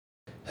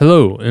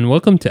Hello, and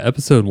welcome to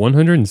episode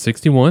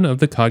 161 of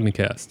the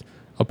Cognicast,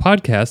 a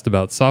podcast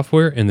about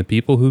software and the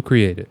people who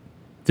create it.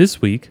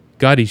 This week,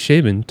 Gadi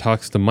Shaban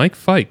talks to Mike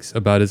Fikes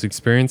about his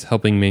experience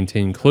helping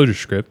maintain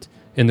ClojureScript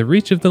and the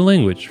reach of the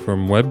language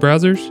from web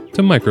browsers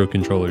to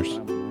microcontrollers.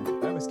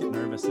 I always get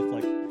nervous if,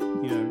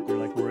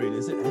 you're worried,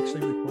 is it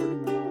actually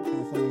recording or not, kind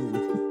of thing?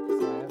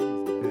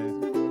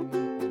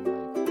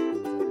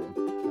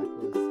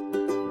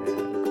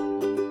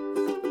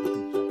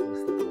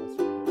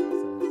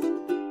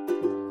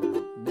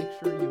 Make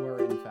sure you are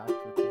in fact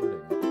recording.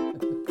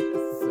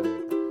 So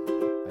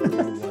I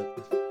don't know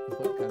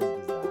what kind of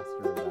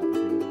disaster that was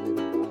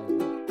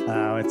motivated by.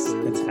 Oh,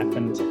 it's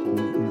happened. The whole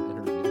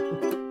interview.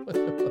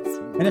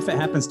 And if it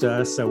happens to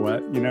us, so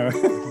what? I know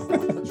it's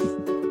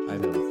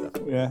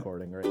definitely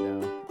recording right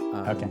now.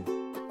 Okay.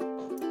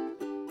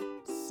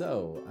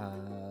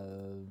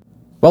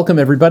 Welcome,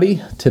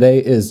 everybody. Today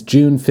is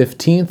June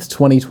 15th,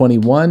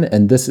 2021,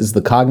 and this is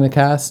the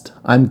Cognicast.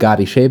 I'm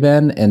Gadi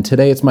Shaban, and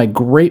today it's my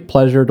great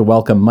pleasure to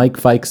welcome Mike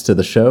Fikes to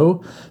the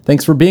show.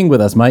 Thanks for being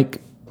with us,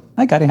 Mike.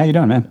 Hi, Gadi. How you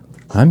doing, man?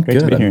 I'm Great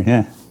good. to be here,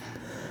 yeah.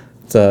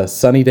 It's a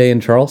sunny day in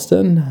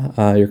Charleston.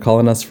 You're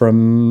calling us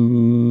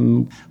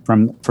from...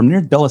 From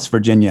near Dulles,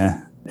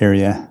 Virginia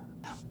area.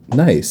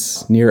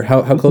 Nice. Near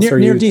how close are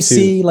you near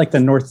DC, to... like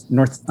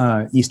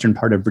the eastern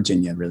part of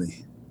Virginia,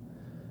 really.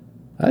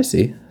 I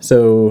see.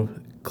 So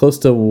close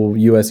to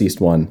US East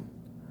 1.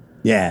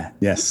 Yeah,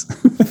 yes.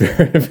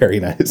 Very,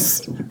 very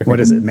nice. What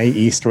is it, May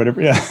East,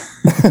 whatever, yeah.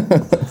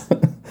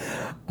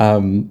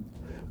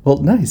 Well,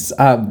 nice.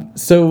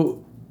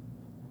 So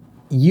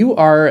you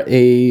are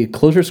a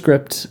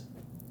ClojureScript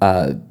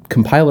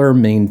compiler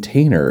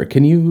maintainer.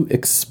 Can you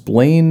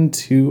explain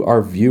to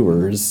our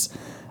viewers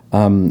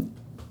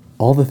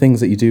all the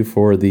things that you do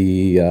for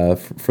the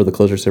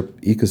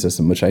ClojureScript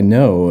ecosystem, which I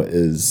know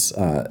is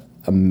a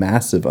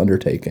massive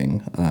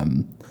undertaking?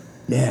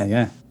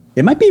 Yeah.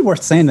 It might be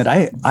worth saying that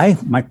I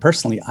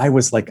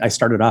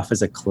started off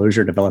as a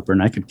Clojure developer,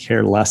 and I could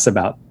care less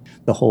about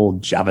the whole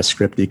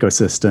JavaScript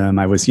ecosystem.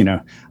 I was,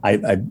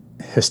 I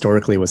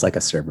historically was like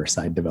a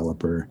server-side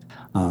developer.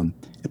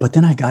 But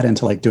then I got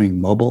into doing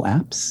mobile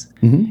apps,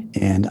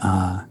 and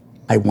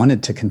I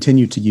wanted to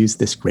continue to use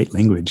this great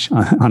language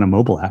on a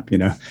mobile app,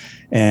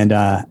 and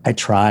I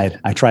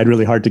tried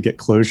really hard to get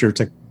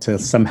Clojure to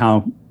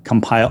somehow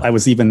compile. I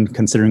was even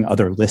considering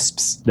other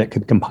Lisps that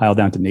could compile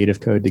down to native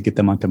code to get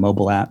them onto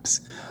mobile apps.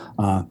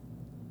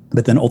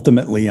 But then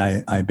ultimately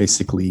I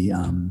basically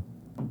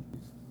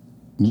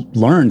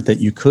learned that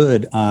you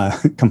could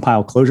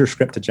compile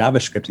ClojureScript to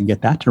JavaScript and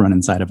get that to run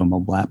inside of a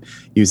mobile app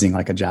using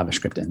like a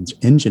JavaScript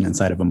engine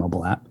inside of a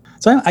mobile app.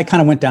 So I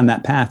kind of went down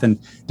that path, and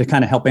to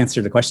kind of help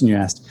answer the question you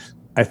asked,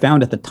 I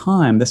found at the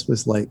time, this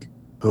was 7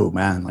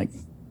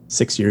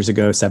 years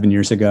ago,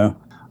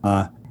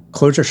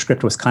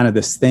 ClojureScript was kind of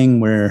this thing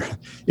where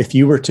if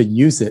you were to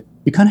use it,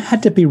 you kind of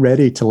had to be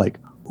ready to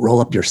roll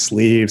up your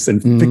sleeves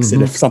and fix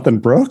it if something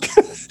broke.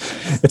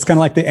 It's kind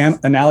of like the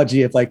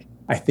analogy of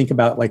I think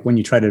about when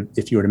you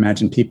if you were to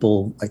imagine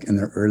people in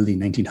the early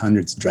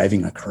 1900s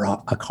driving a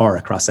car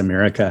across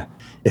America.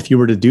 If you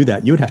were to do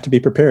that, you would have to be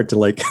prepared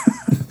to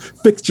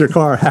fix your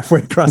car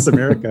halfway across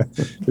America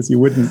because you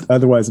wouldn't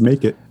otherwise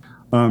make it.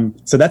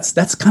 So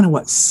that's kind of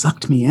what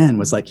sucked me in,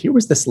 was here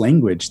was this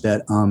language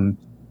that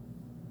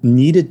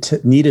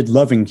needed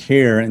loving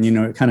care, and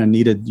it kind of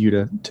needed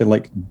you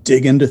to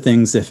dig into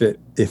things if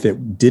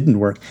it didn't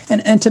work.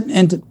 And to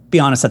be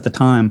honest, at the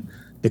time,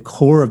 the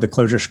core of the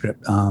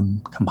ClojureScript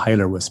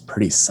compiler was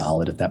pretty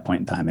solid at that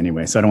point in time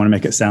anyway. So I don't want to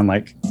make it sound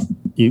like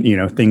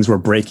things were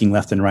breaking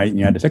left and right and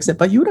you had to fix it,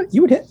 but you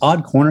would hit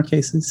odd corner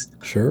cases.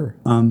 Sure.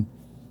 And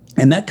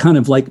that kind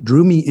of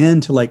drew me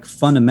into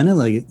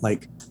fundamentally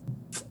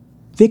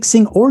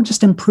fixing or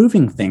just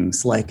improving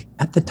things.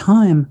 At the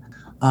time,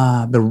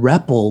 the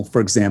REPL,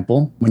 for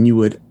example, when you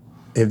would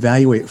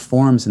evaluate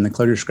forms in the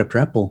ClojureScript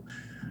REPL,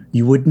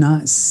 you would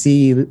not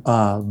see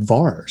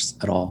vars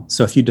at all.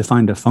 So if you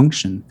defined a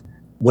function,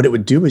 what it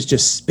would do is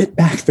just spit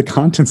back the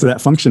contents of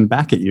that function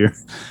back at you,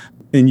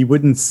 and you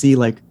wouldn't see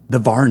the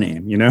var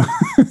name,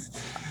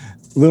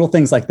 Little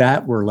things like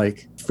that were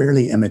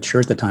fairly immature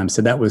at the time.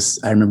 So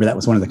I remember that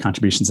was one of the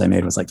contributions I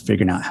made, was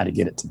figuring out how to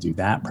get it to do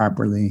that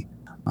properly.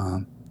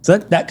 So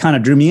that kind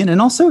of drew me in.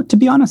 And also, to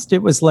be honest,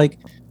 it was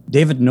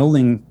David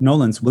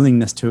Nolan's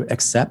willingness to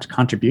accept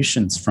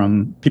contributions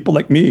from people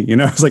like me.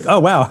 It's oh,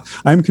 wow,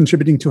 I'm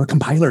contributing to a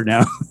compiler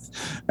now.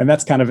 And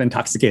that's kind of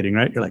intoxicating,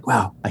 right? You're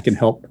wow, I can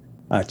help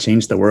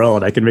change the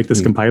world. I can make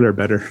this compiler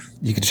better.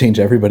 You could change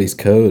everybody's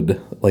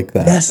code like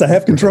that. Yes, I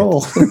have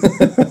control.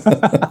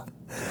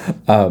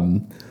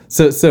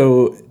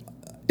 So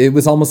it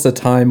was almost a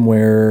time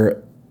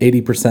where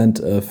 80%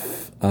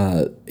 of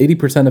the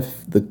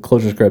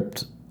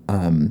ClojureScript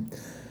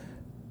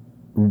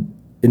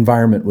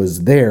environment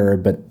was there,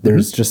 but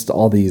there's just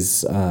all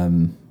these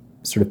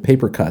sort of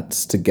paper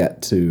cuts to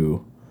get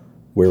to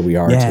where we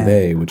are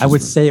today. Which I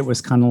would say it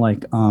was kind of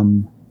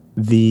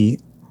the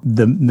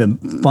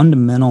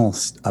fundamental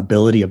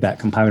ability of that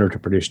compiler to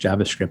produce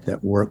JavaScript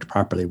that worked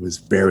properly was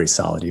very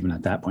solid even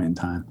at that point in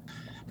time.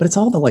 but it's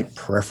all the like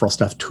peripheral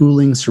stuff,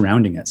 tooling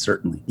surrounding it,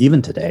 certainly,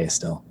 even today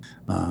still.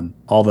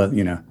 All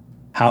the,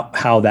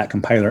 how that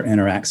compiler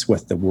interacts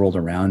with the world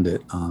around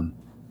it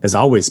has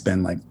always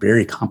been like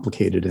very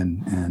complicated.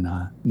 And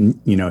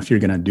if you're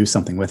going to do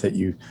something with it,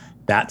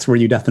 that's where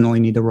you definitely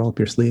need to roll up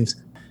your sleeves.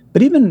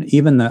 But even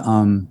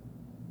the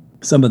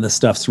some of the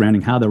stuff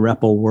surrounding how the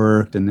REPL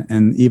worked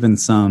and even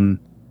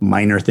some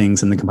minor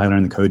things in the compiler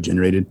and the code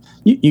generated,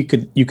 you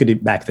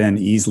could back then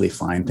easily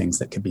find things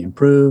that could be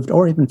improved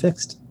or even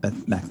fixed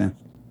back then.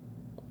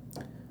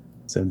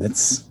 So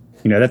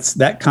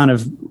that kind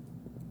of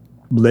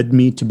led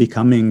me to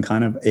becoming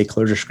kind of a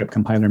ClojureScript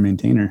compiler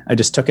maintainer. I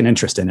just took an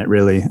interest in it,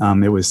 really.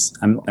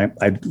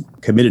 I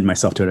committed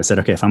myself to it. I said,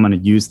 okay, if I'm going to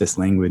use this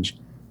language,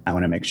 I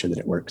want to make sure that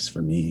it works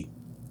for me.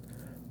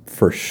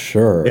 For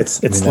sure. It's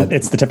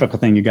the typical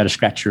thing. You got to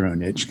scratch your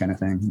own itch kind of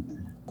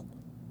thing.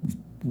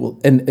 Well,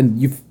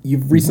 and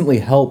you've recently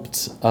helped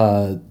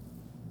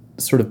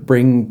sort of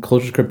bring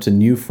ClojureScript to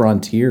new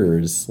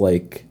frontiers,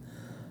 like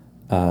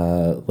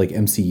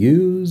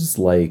MCUs,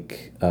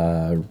 like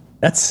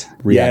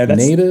React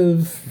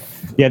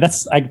Native. Yeah,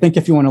 I think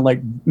if you want to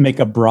like make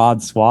a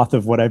broad swath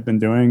of what I've been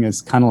doing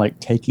is kind of like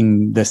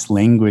taking this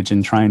language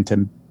and trying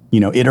to,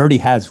 it already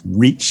has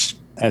reach,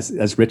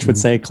 as Rich would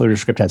say,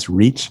 ClojureScript has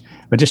reach,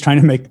 but just try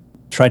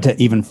to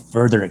even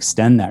further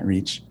extend that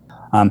reach.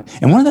 And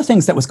one of the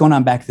things that was going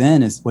on back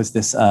then was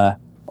this,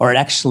 or it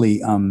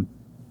actually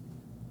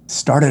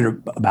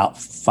started about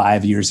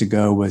 5 years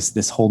ago, was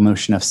this whole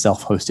notion of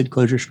self-hosted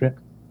ClojureScript.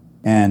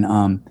 And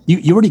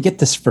you already get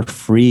this for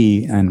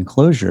free in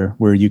Clojure,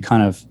 where you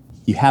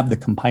have the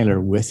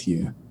compiler with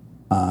you.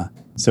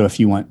 So if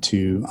you want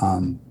to,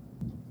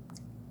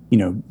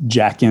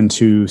 jack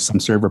into some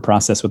server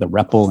process with a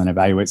REPL and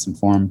evaluate some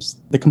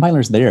forms, the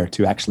compiler's there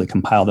to actually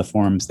compile the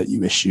forms that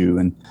you issue.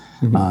 And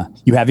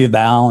you have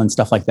eval and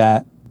stuff like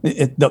that.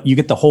 You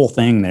get the whole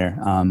thing there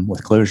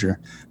with Clojure.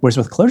 Whereas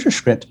with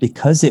ClojureScript,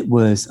 because it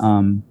was,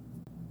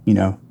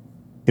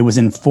 it was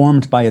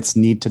informed by its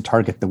need to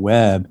target the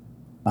web,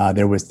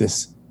 there was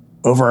this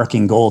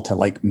overarching goal to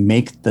like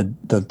make the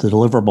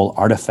deliverable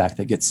artifact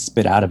that gets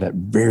spit out of it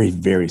very,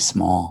 very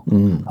small.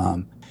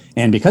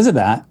 And because of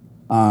that,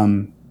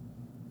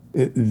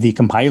 the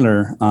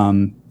compiler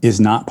is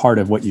not part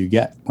of what you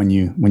get when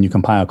you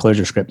compile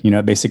ClojureScript.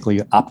 It basically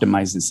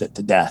optimizes it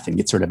to death and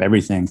gets rid of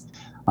everything.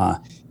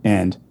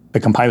 And the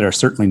compiler is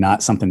certainly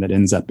not something that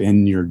ends up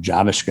in your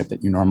JavaScript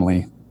that you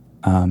normally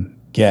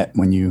get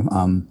when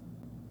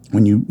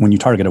you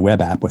target a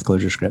web app with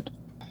ClojureScript.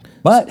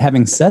 But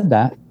having said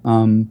that,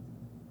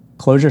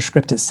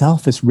 ClojureScript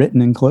itself is written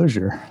in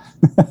Clojure.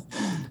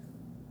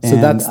 So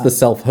that's the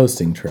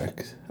self-hosting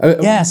trick.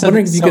 I'm so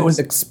wondering if you could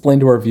explain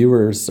to our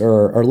viewers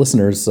or our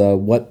listeners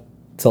what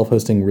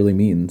self-hosting really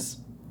means.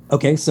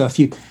 Okay, so if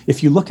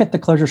you look at the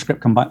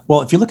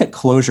ClojureScript if you look at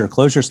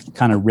Clojure's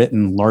kind of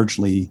written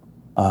largely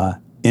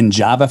in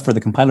Java for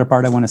the compiler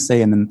part, I want to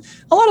say, and then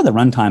a lot of the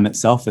runtime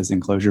itself is in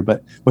Clojure.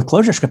 But with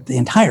ClojureScript, the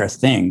entire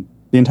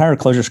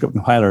ClojureScript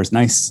compiler is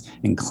nice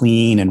and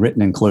clean and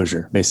written in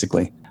Clojure,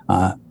 basically,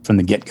 from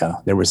the get-go.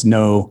 There was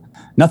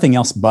nothing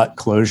else but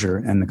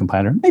Clojure in the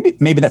compiler.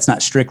 Maybe that's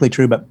not strictly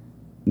true, but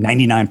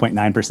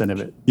 99.9% of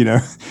it,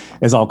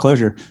 is all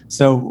Clojure.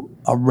 So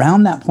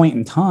around that point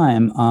in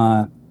time,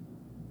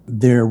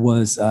 there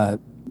was a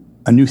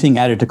new thing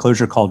added to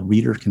Clojure called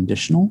reader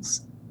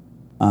conditionals,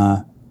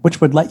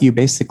 which would let you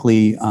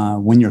basically,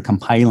 when you're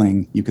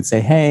compiling, you could say,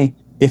 hey,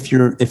 if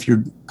you're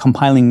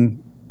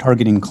compiling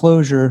targeting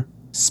Clojure,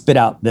 spit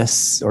out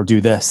this or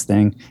do this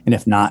thing, and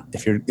if not,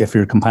 if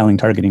you're compiling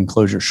targeting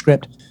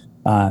ClojureScript,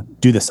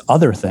 do this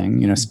other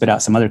thing, spit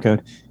out some other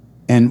code.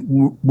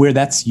 And where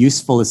that's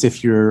useful is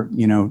if you're,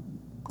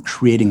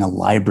 creating a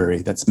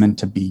library that's meant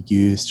to be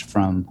used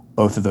from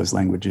both of those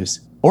languages,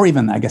 or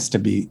even, I guess, to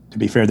be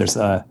fair, there's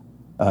a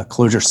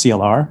Clojure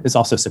CLR is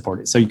also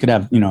supported. So you could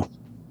have,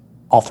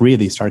 all three of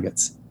these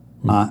targets.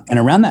 And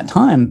around that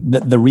time,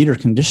 the reader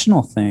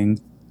conditional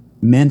thing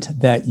meant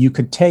that you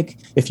could take,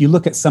 if you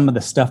look at some of the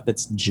stuff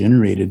that's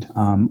generated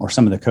or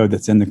some of the code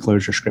that's in the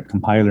ClojureScript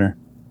compiler,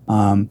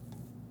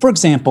 for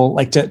example,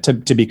 like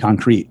to be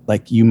concrete,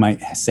 like you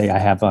might say, I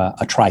have a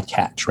try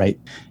catch, right?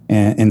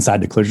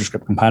 Inside the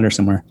ClojureScript compiler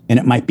somewhere, and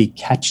it might be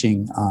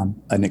catching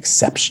an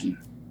exception,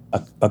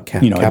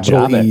 capital a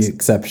Java E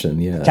exception,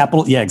 yeah.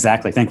 Yeah,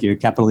 exactly. Thank you.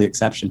 Capital E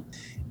exception.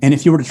 And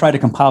if you were to try to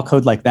compile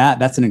code like that,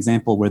 that's an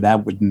example where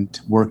that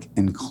wouldn't work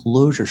in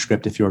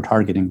ClojureScript if you were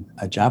targeting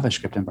a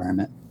JavaScript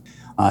environment.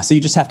 So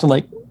you just have to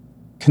like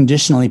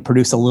conditionally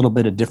produce a little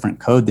bit of different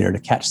code there to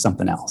catch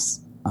something else.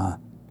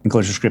 In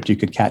ClojureScript, you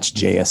could catch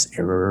JS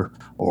error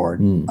or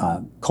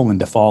colon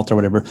default or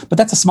whatever. But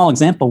that's a small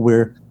example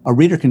where a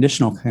reader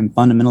conditional can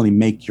fundamentally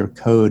make your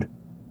code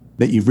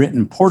that you've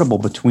written portable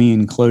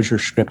between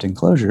ClojureScript and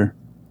Clojure.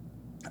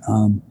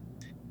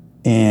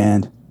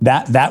 And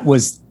that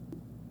was,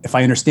 if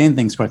I understand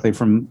things correctly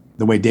from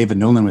the way David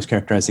Nolan was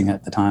characterizing it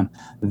at the time,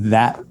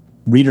 that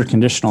reader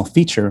conditional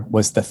feature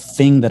was the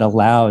thing that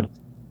allowed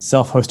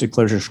self-hosted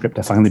ClojureScript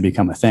to finally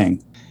become a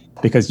thing.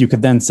 Because you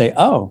could then say,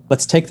 oh,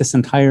 let's take this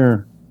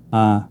entire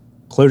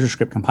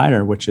ClojureScript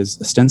compiler, which is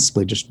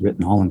ostensibly just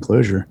written all in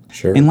Clojure,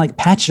 Sure. and like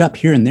patch it up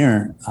here and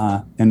there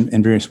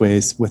in various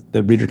ways with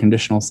the reader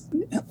conditionals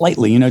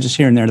lightly, just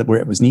here and there where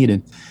it was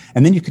needed.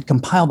 And then you could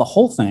compile the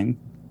whole thing.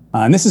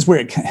 And this is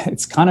where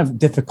it's kind of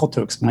difficult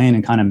to explain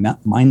and kind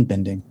of mind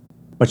bending,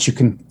 but you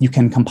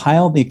can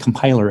compile the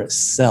compiler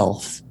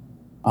itself.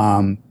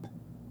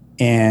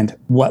 And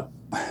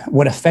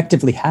what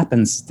effectively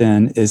happens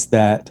then is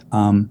that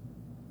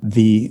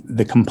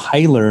the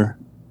compiler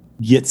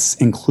gets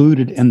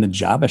included in the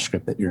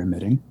JavaScript that you're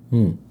emitting.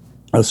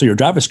 Oh, so your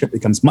JavaScript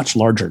becomes much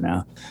larger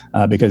now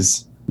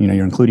because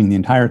you're including the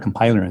entire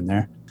compiler in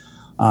there.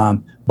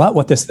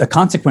 But the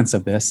consequence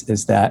of this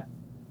is that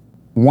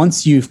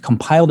once you've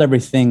compiled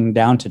everything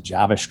down to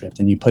JavaScript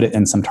and you put it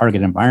in some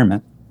target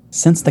environment,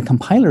 since the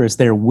compiler is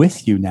there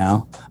with you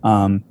now,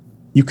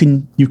 you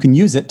can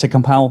use it to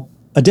compile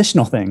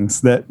additional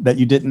things that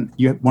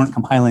you weren't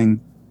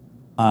compiling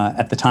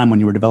at the time when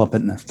you were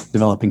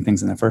developing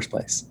things in the first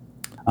place.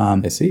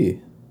 I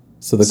see.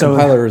 So the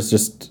compiler is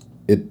just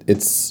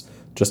it's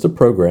just a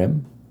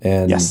program,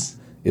 and yes,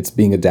 it's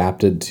being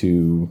adapted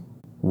to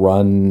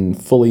run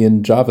fully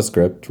in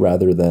JavaScript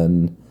rather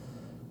than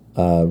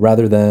on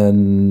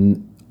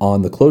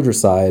the Clojure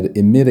side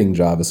emitting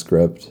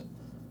JavaScript.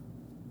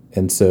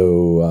 And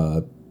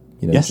so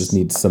yes. it just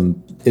needs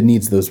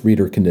those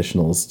reader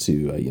conditionals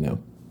to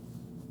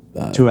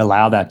to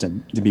allow that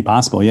to be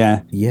possible.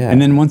 Yeah. Yeah. And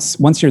then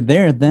once you're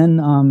there, then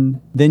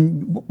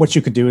what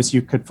you could do is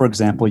for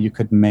example, you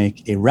could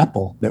make a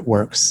REPL that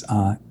works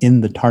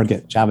in the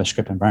target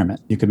JavaScript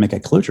environment. You could make a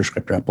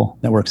ClojureScript REPL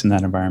that works in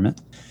that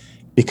environment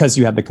because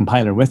you have the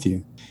compiler with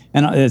you.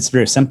 And it's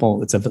very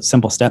simple. It's a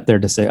simple step there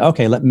to say,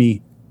 okay, let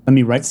me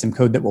write some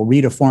code that will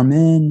read a form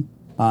in,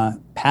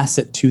 pass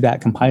it to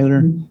that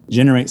compiler,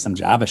 generate some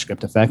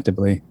JavaScript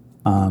effectively,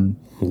 and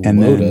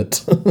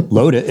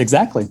load it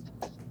exactly.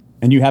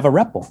 And you have a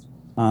REPL.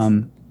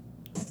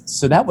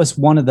 So that was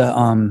one of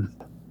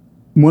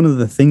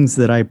the things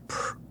that I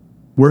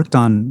worked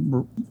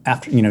on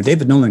after,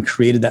 David Nolen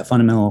created that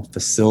fundamental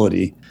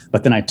facility,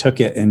 but then I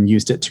took it and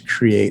used it to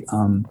create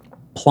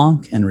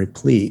Plonk and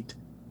Replete.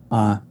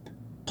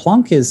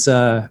 Plonk is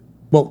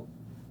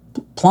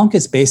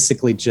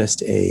basically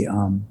just a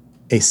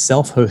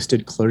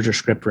self-hosted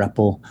ClojureScript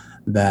REPL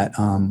that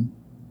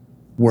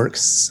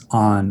works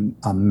on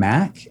a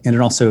Mac, and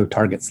it also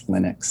targets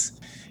Linux.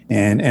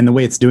 And the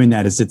way it's doing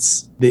that is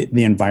it's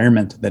the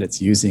environment that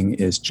it's using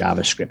is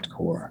JavaScript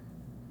core.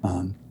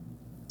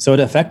 So it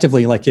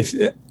effectively, like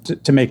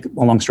to make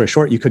a long story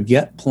short, you could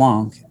get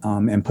Plonk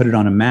and put it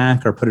on a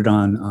Mac or put it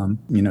on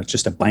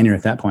just a binary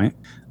at that point.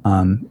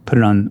 Put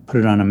it on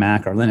a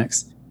Mac or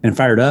Linux and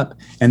fire it up.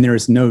 And there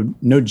is no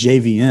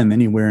JVM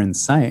anywhere in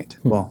sight.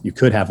 Well, you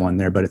could have one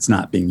there, but it's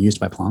not being used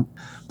by Plonk.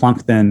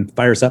 Plonk then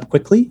fires up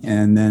quickly,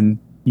 and then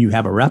you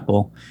have a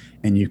REPL,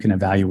 and you can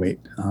evaluate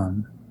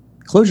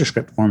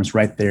ClojureScript forms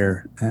right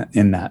there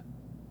in that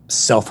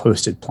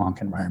self-hosted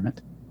Plonk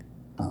environment.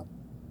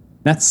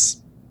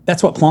 That's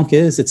what Plonk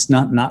is. It's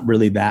not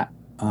really that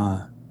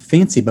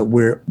fancy, but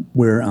where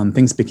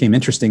things became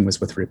interesting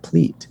was with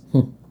Replete.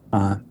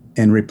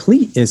 And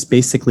Replete is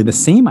basically the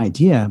same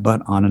idea,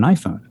 but on an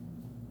iPhone.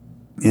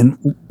 And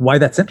why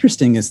that's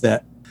interesting is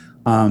that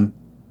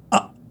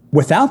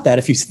without that,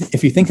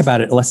 if you think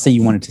about it, let's say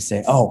you wanted to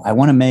say, oh, I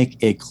want to make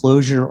a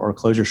Clojure or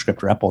ClojureScript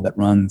REPL that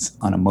runs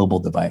on a mobile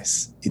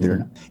device,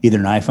 either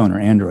an iPhone or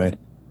Android.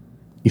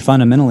 You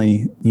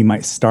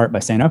might start by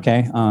saying,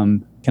 okay,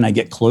 can I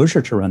get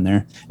Clojure to run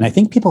there? And I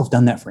think people have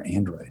done that for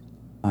Android.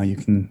 You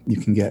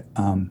can get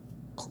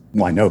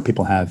I know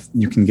people have.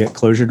 You can get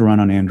Clojure to run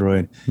on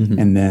Android,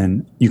 and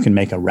then you can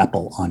make a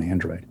REPL on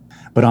Android.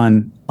 But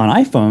on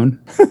iPhone,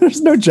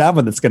 there's no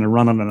Java that's going to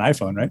run on an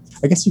iPhone, right?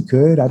 I guess you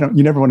could.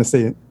 You never want to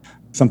say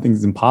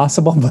something's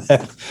impossible,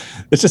 but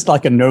it's just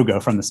like a no-go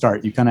from the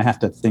start. You kind of have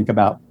to think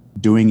about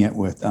doing it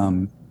with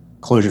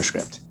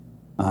ClojureScript.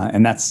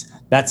 And that's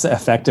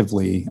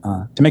effectively,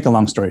 to make a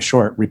long story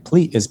short,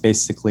 Replete is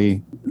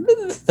basically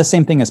the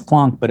same thing as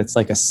Plonk, but it's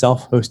like a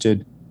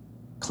self-hosted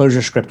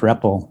ClojureScript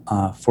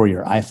REPL for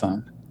your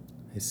iPhone.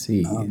 I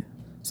see.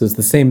 So it's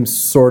the same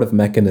sort of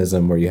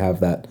mechanism where you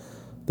have the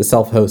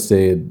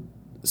self-hosted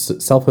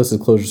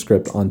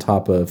ClojureScript on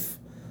top of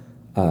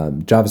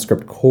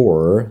JavaScript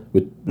core,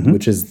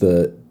 which is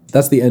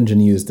that's the engine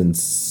used in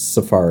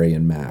Safari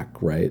and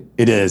Mac, right?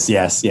 It is.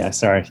 Yes. Yeah.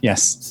 Sorry.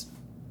 Yes.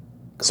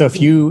 So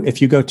if you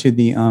go to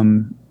the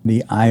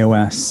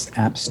iOS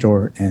App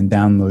Store and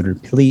download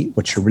Replete,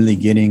 what you're really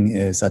getting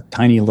is a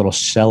tiny little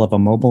shell of a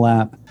mobile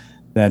app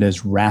that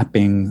is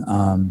wrapping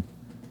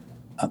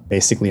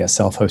basically a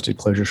self-hosted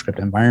ClojureScript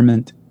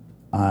environment.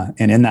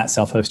 And in that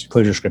self-hosted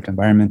ClojureScript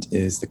environment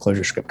is the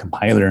ClojureScript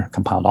compiler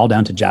compiled all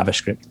down to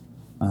JavaScript.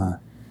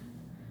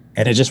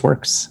 And it just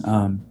works.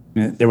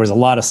 There was a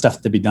lot of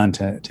stuff to be done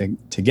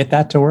to get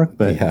that to work,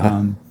 but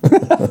don't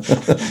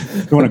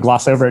want to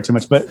gloss over it too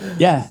much. But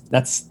yeah,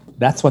 that's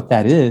what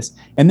that is.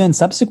 And then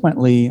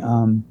subsequently,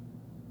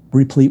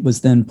 Replete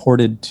was then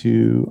ported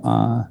to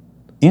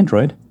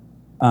Android.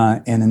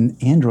 And in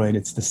Android,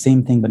 it's the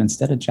same thing, but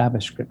instead of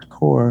JavaScript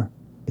core,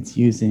 it's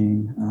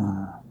using,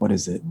 what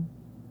is it?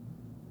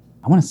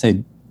 I want to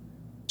say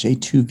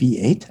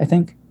J2V8, I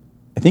think.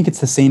 I think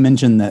it's the same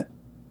engine that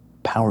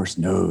powers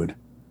Node.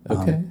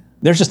 Okay.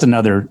 There's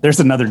another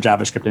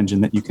JavaScript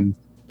engine that you can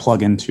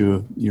plug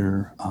into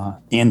your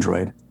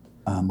Android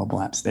mobile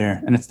apps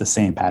there, and it's the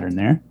same pattern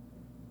there.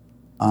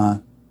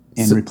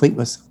 Replete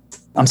was.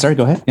 I'm sorry.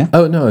 Go ahead. Yeah.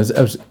 Oh no,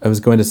 I was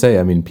going to say.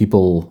 I mean,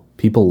 people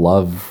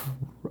love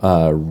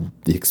the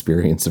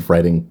experience of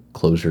writing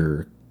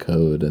Clojure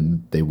code,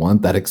 and they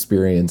want that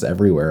experience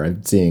everywhere.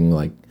 I'm seeing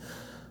like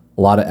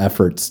a lot of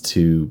efforts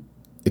to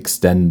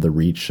extend the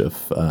reach of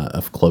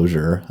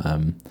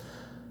Clojure,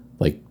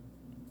 like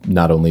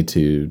not only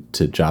to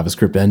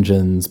JavaScript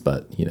engines,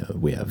 but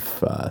we have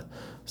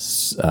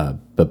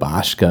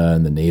Babashka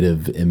and the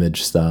native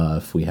image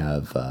stuff. We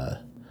have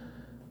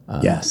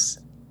yes,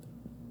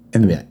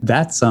 and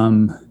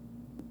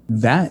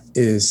that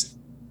is,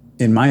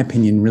 in my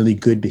opinion, really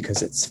good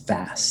because it's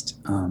fast.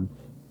 And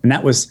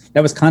that was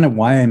kind of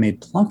why I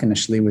made Plunk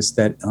initially, was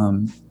that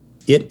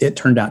it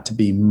turned out to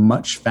be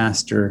much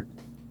faster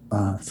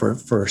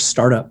for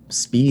startup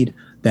speed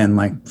than,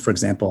 like, for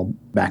example,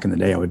 back in the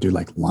day, I would do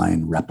like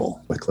line REPL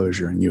with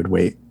Clojure, and you would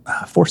wait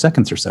 4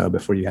 seconds or so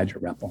before you had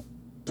your REPL.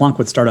 Plunk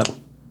would start up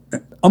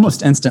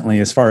almost instantly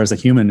as far as a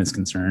human is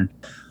concerned.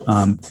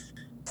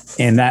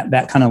 And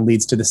that kind of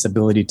leads to this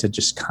ability to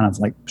just kind of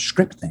like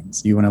script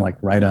things. You want to like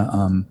write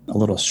a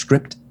little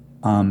script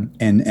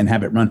and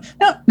have it run.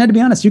 Now, to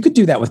be honest, you could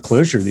do that with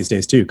Clojure these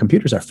days too.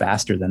 Computers are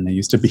faster than they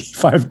used to be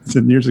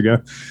 5-10 years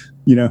ago.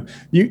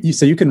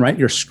 So you can write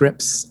your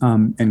scripts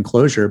in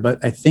Clojure,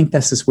 but I think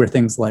this is where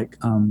things like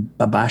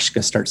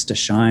Babashka starts to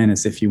shine,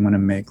 as if you want to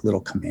make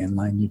little command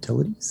line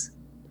utilities,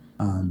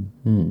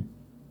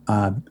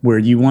 where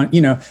you want,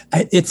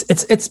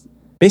 it's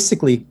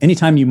basically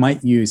anytime you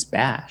might use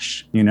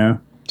Bash,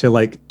 to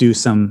like do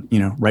some,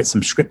 write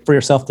some script for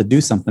yourself to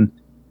do something.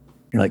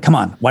 You're like, come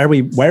on, why are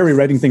we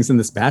writing things in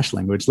this Bash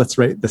language? Let's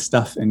write the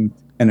stuff in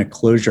a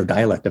Clojure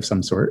dialect of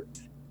some sort.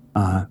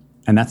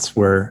 And that's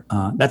where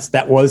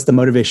that was the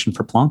motivation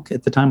for Plunk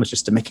at the time, was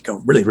just to make it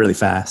go really, really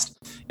fast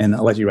and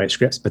let you write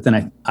scripts. But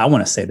then I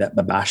want to say that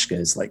Babashka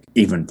is like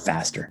even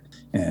faster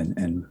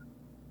and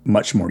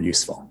much more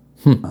useful.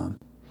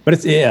 But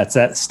it's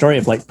that story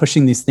of like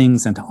pushing these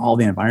things into all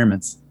the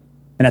environments.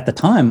 And at the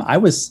time, I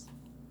was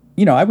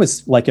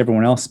like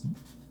everyone else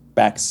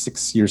back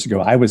 6 years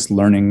ago. I was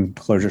learning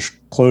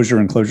Clojure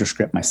and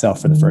ClojureScript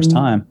myself for the first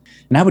time.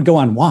 And I would go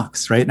on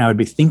walks, right? And I would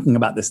be thinking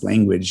about this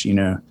language,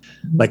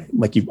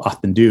 like you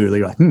often do.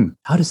 You're like,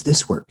 how does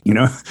this work?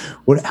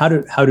 How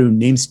do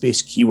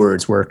namespace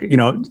keywords work?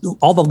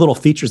 All the little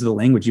features of the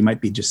language you might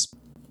be just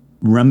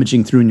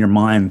rummaging through in your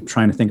mind,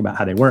 trying to think about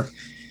how they work.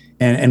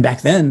 And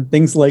back then,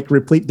 things like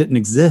Replete didn't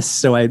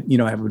exist. So I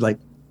would like,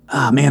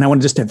 I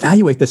want to just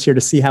evaluate this here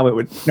to see how it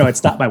would, I'd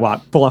stop my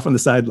walk, pull off on the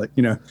side, like,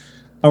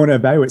 I want to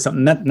evaluate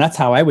something. That's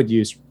how I would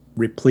use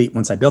Replete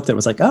once I built it. It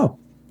was like, oh,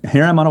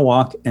 here I'm on a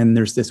walk, and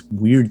there's this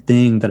weird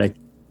thing that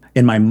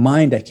in my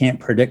mind, I can't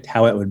predict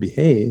how it would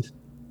behave.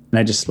 And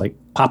I just like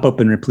pop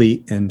open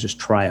Replete and just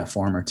try a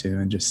form or two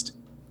and just.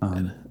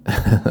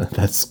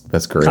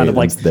 That's great. Kind of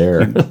like it's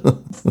there.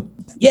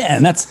 Yeah,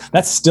 and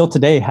that's still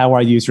today how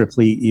I use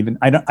Replete. Even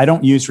I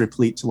don't use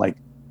Replete to like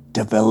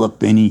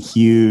develop any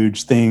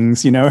huge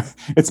things.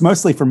 It's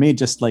mostly for me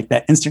just like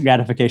that instant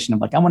gratification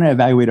of like, I want to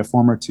evaluate a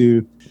form or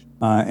two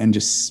and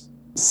just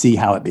see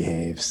how it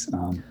behaves.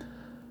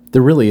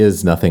 There really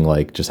is nothing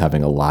like just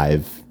having a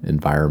live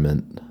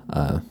environment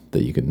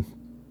that you can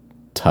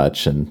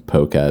touch and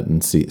poke at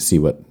and see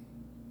what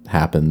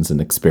happens and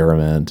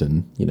experiment,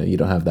 and you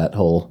don't have that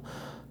whole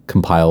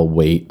compile,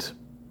 wait,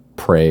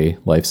 pray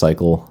life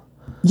cycle.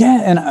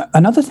 Yeah, and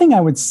another thing I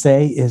would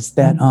say is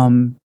that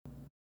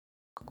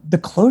the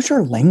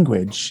Clojure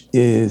language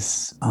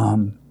is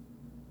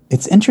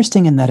it's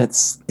interesting in that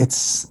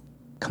it's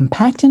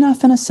compact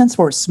enough in a sense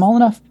where it's small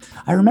enough.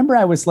 I remember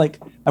I was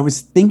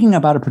thinking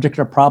about a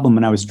particular problem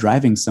when I was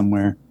driving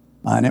somewhere,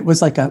 and it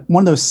was like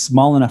one of those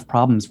small enough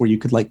problems where you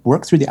could like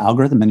work through the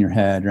algorithm in your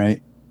head,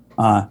 right?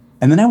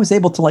 And then I was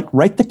able to like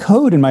write the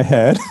code in my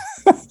head.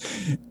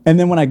 And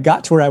then when I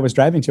got to where I was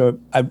driving to,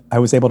 I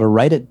was able to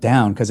write it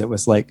down because it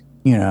was like,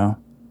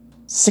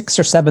 6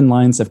 or 7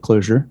 lines of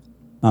Clojure,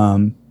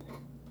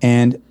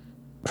 and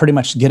pretty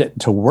much get it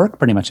to work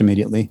pretty much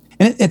immediately.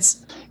 And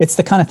it's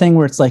the kind of thing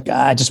where it's like,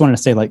 I just wanted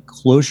to say like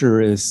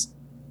Clojure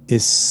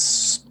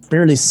is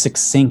fairly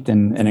succinct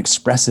and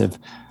expressive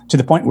to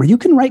the point where you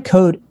can write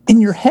code in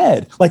your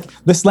head. Like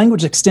this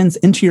language extends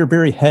into your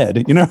very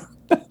head,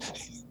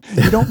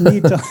 You don't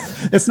need to,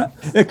 it's not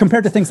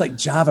compared to things like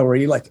Java where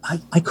you're like,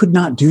 I could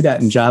not do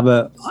that in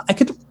Java. I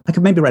could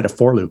maybe write a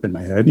for loop in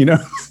my head,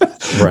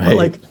 Right. But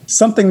like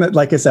something that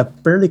like is a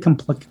fairly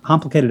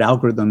complicated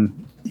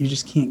algorithm, you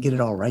just can't get it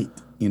all right,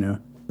 At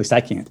least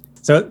I can't.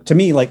 So to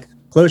me, like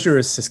Clojure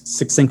is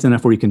succinct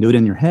enough where you can do it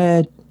in your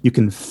head. You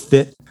can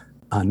fit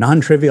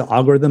non-trivial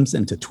algorithms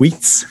into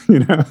tweets,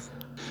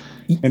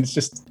 And it's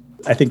just,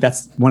 I think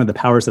that's one of the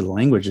powers of the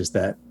language, is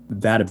that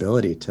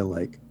ability to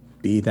like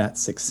be that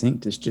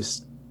succinct is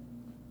just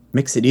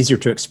makes it easier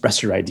to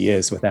express your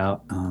ideas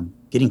without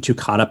getting too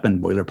caught up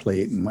in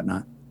boilerplate and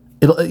whatnot.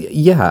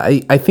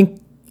 I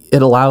think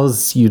it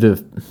allows you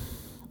to,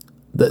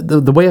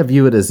 the way I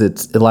view it is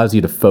it allows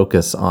you to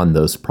focus on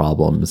those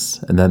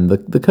problems. And then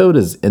the code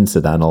is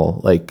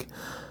incidental. Like,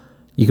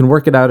 you can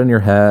work it out in your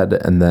head,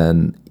 and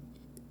then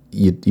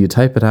you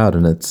type it out,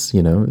 and it's,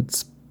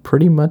 it's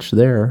pretty much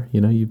there.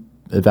 You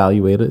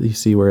evaluate it, you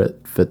see where it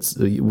fits,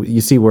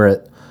 you see where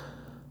it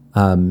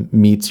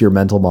meets your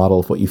mental model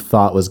of what you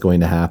thought was going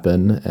to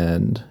happen,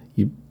 and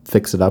you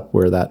fix it up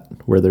where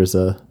there's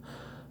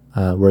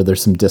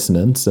some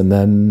dissonance, and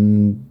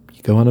then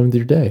you go on with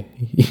your day.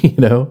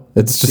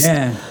 It's just,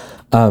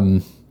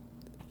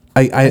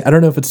 I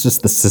don't know if it's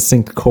just the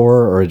succinct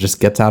core or it just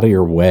gets out of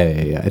your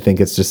way. I think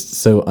it's just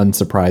so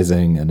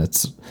unsurprising, and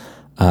it's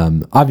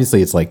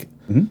obviously it's like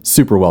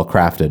super well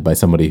crafted by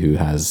somebody who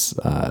has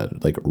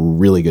like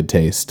really good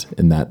taste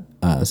in that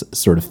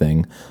sort of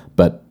thing.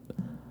 But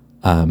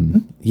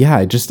the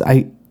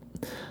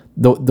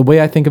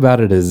way I think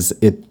about it is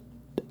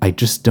I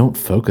just don't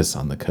focus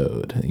on the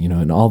code,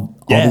 and all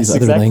these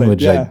other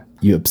language,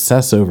 you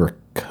obsess over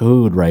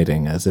code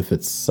writing as if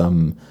it's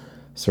some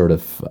sort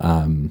of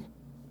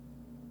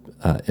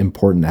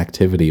important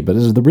activity.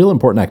 But the real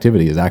important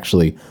activity is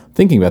actually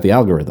thinking about the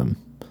algorithm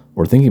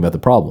or thinking about the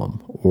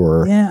problem.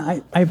 Or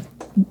I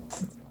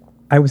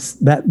was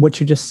that what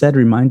you just said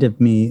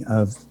reminded me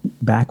of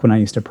back when I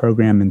used to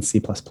program in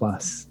C++,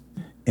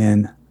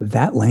 and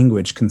that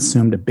language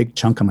consumed a big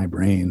chunk of my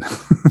brain.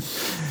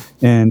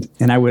 And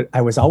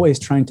I was always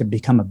trying to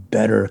become a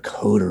better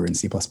coder in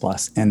C++.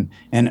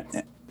 And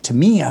to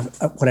me,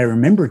 what I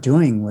remember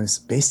doing was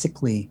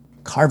basically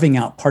carving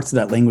out parts of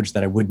that language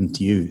that I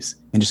wouldn't use,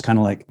 and just kind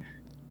of like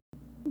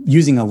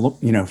using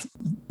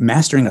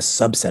mastering a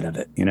subset of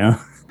it,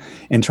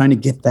 and trying to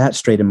get that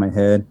straight in my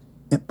head.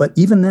 But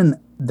even then,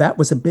 that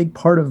was a big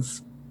part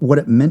of what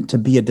it meant to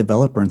be a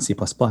developer in C++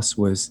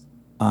 was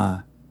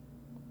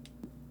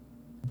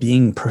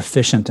being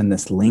proficient in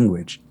this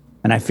language.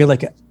 And I feel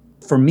like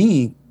for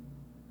me,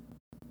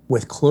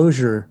 with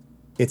Clojure,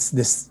 it's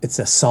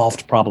a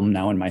solved problem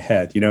now in my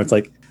head. It's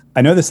like,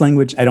 I know this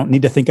language, I don't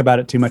need to think about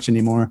it too much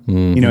anymore.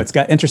 Mm-hmm. It's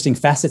got interesting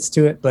facets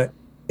to it, but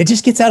it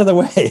just gets out of the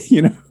way,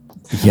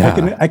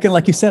 Yeah. I can,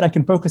 like you said, I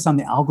can focus on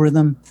the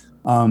algorithm.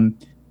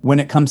 When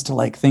it comes to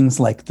like things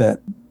like the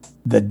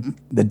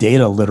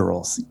data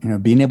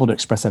literals, being able to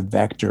express a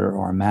vector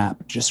or a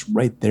map just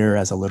right there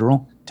as a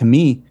literal, to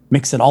me,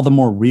 makes it all the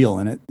more real,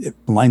 and it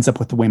lines up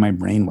with the way my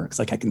brain works.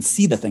 Like, I can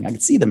see the thing, I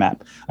can see the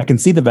map, I can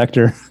see the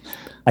vector,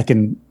 I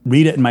can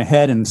read it in my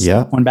head and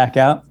spit one back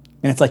out.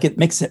 And it's like, it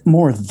makes it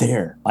more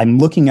there. I'm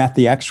looking at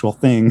the actual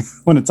thing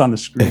when it's on the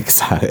screen.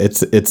 Exactly.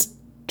 It's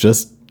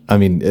just,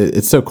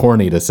 it's so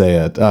corny to say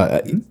it,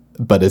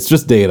 but it's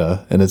just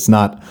data, and it's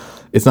not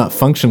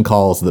function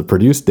calls that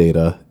produce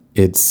data.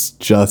 It's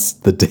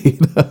just the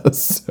data.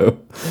 So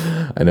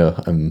I know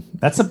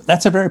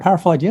that's a very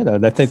powerful idea, though.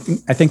 I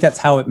think that's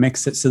how it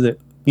makes it so that,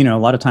 a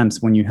lot of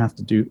times when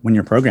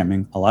you're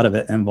programming, a lot of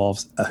it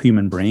involves a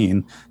human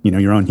brain,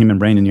 your own human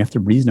brain, and you have to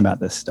reason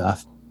about this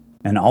stuff.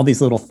 And all these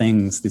little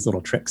things, these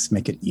little tricks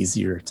make it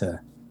easier to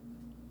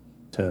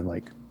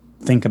like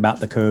think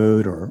about the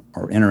code or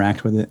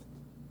interact with it.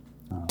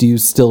 Do you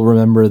still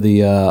remember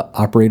the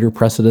operator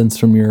precedence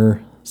from your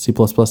C++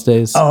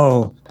 days?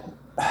 Oh,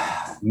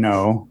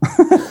 no.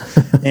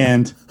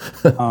 And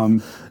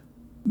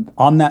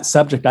on that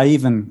subject,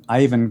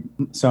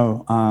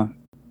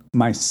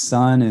 my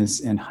son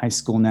is in high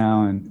school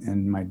now,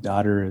 and my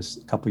daughter is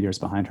a couple years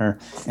behind her,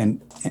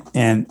 and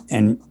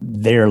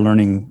they're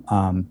learning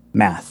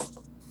math,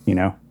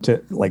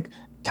 to like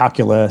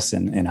calculus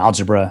and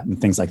algebra and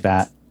things like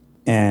that.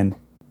 And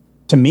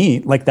to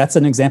me, like, that's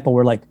an example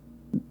where like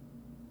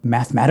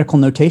mathematical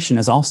notation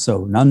is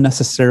also not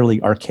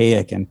necessarily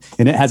archaic, and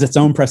it has its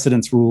own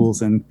precedence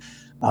rules. And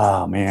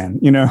oh man,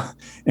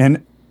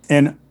 and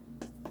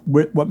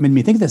what made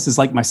me think of this is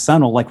like my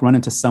son will like run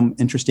into some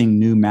interesting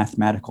new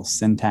mathematical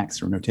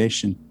syntax or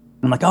notation.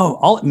 And I'm like, oh,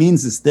 all it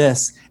means is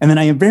this. And then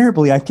I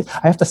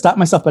have to stop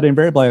myself, but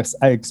invariably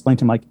I explain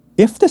to him, like,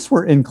 if this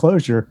were in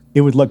Clojure,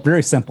 it would look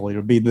very simple. It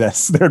would be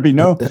this. There'd be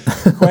no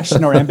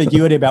question or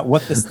ambiguity about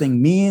what this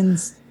thing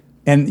means.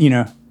 And,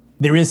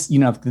 there is,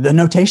 the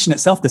notation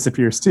itself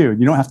disappears too.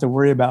 You don't have to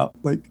worry about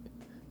like,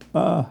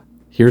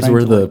 here's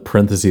where the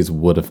parentheses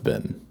would have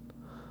been.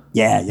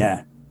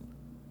 Yeah.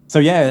 So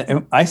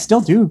yeah, I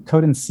still do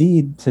code in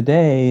C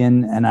today,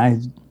 and I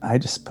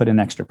just put in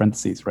extra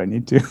parentheses where I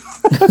need to,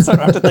 so I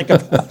don't have to think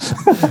about.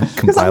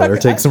 Compiler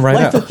takes them right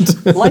out.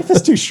 Life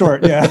is too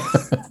short. Yeah,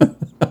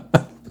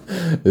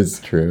 it's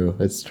true.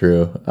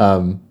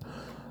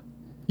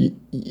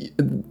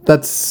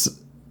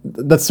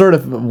 That's sort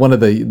of one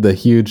of the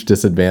huge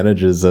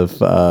disadvantages of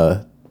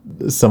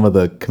some of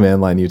the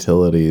command line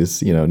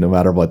utilities. No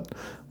matter what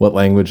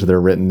language they're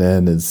written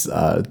in, is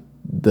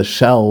the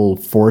shell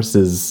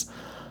forces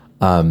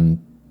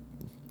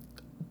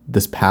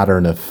this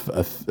pattern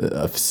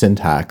of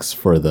syntax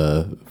for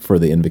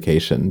the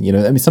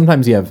invocation.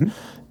 Sometimes you have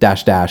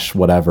dash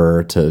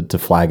whatever to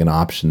flag an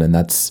option, and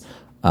that's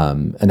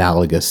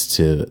analogous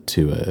to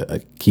a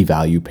key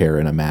value pair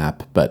in a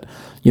map. But,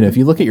 if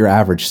you look at your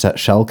average set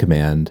shell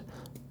command,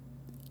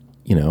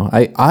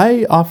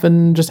 I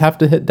often just have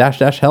to hit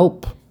 --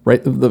 help,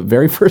 right? The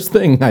very first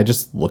thing. I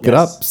just look it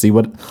up, see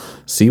what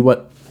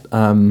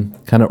kind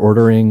of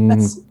ordering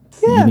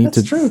you need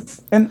to. That's true.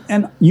 And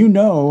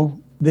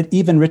that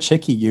even Rich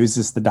Hickey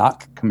uses the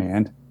doc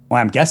command.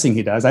 Well, I'm guessing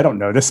he does. I don't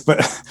know this,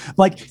 but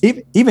like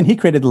even he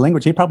created the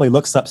language. He probably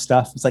looks up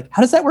stuff. It's like,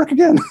 how does that work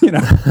again?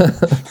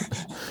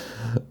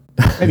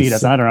 Maybe he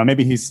doesn't. I don't know.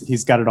 Maybe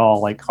he's got it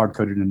all like hard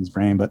coded in his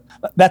brain. But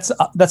that's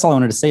all I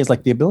wanted to say is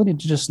like the ability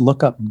to just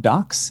look up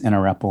docs in a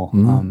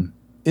REPL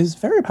is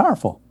very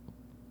powerful.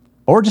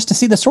 Or just to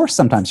see the source.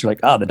 Sometimes you're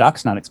like, oh, the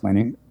doc's not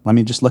explaining. Let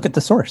me just look at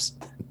the source.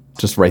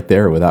 Just right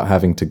there without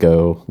having to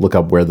go look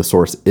up where the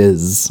source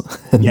is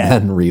and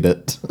then read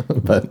it.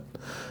 But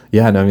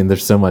yeah, no, I mean,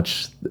 there's so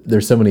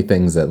many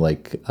things that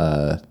like,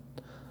 I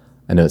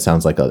know it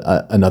sounds like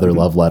another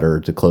love letter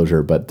to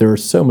Clojure, but there are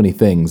so many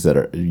things that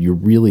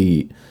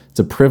it's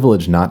a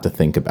privilege not to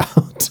think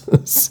about.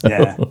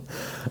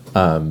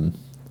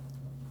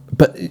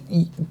 But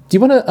do you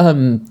want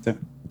to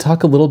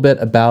talk a little bit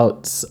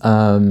about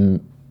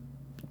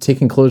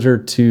taking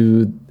Clojure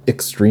to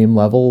extreme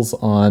levels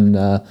on,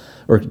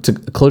 or to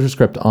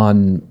ClojureScript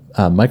on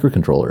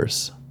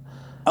microcontrollers?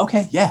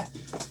 Okay,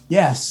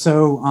 yeah.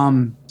 So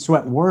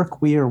at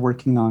work we are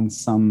working on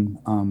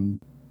some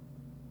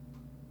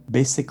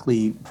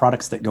basically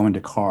products that go into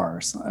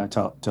cars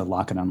to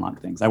lock and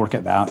unlock things. I work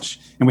at Vouch,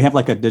 and we have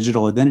like a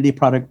digital identity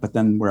product, but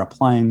then we're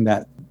applying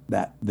the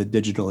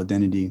digital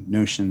identity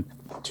notion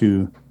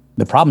to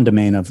the problem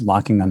domain of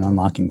locking and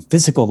unlocking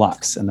physical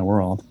locks in the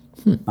world.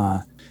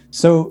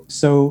 So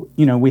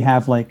we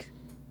have like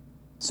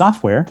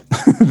software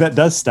that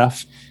does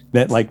stuff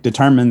that like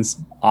determines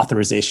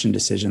authorization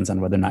decisions on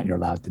whether or not you're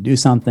allowed to do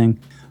something.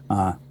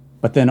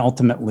 But then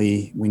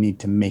ultimately we need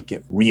to make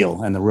it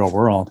real in the real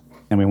world.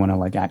 And we want to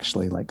like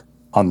actually like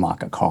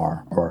unlock a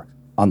car or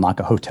unlock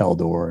a hotel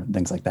door,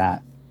 things like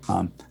that.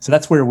 So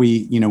that's where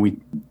we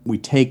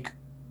take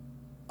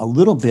a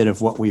little bit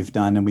of what we've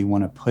done and we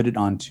want to put it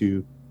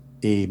onto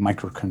a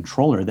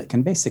microcontroller that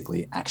can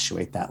basically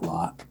actuate that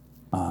lock.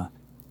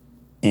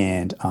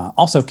 And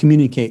also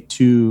communicate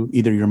to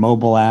either your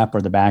mobile app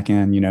or the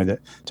backend,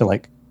 to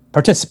like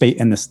participate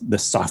in this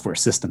software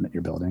system that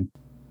you're building.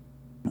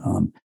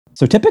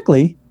 So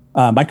typically,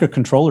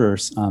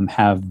 microcontrollers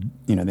have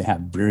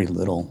very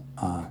little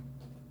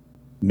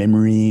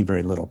memory,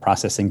 very little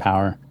processing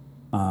power.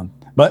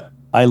 But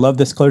I love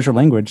this Clojure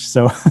language,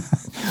 so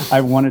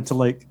I wanted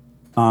to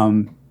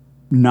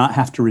not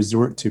have to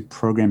resort to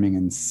programming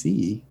in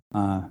C,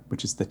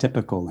 which is the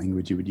typical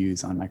language you would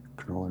use on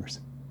microcontrollers.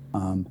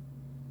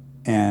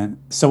 And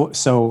so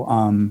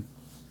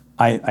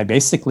I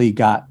basically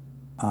got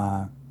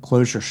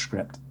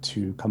ClojureScript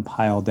to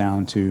compile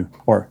down to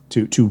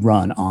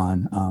run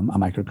on a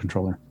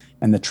microcontroller.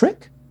 And the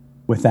trick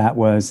with that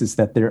is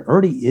that there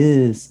already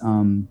is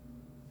an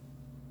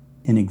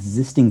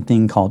existing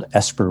thing called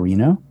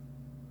Esperino,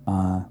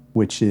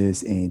 which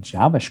is a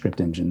JavaScript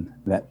engine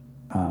that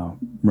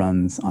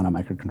runs on a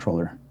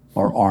microcontroller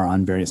or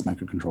on various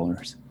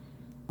microcontrollers.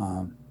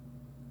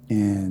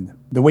 And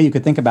the way you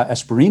could think about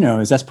Esperino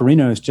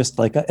is just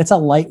like it's a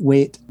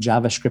lightweight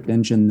JavaScript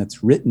engine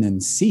that's written in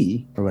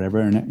C or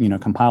whatever, and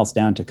it compiles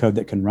down to code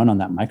that can run on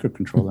that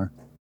microcontroller.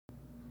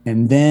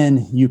 And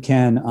then you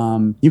can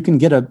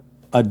get a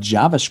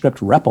JavaScript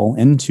REPL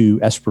into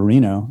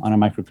Esperino on a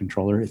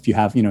microcontroller if you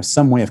have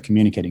some way of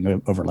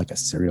communicating over like a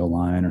serial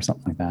line or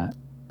something like that.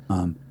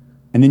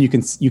 And then you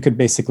could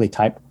basically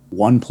type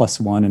 1 +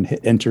 1 and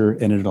hit enter,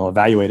 and it'll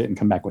evaluate it and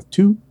come back with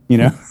 2,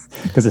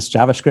 because it's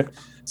JavaScript.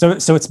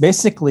 So it's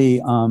basically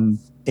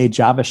a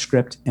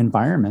JavaScript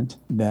environment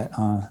that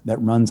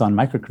runs on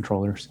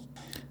microcontrollers.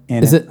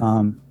 And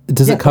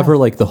does it cover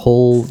like the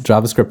whole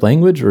JavaScript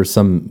language or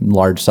some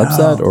large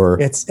subset? Or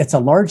it's a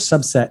large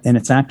subset, and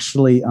it's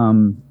actually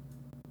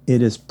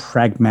it is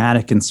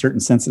pragmatic in certain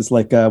senses.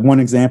 Like one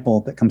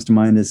example that comes to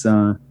mind is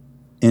in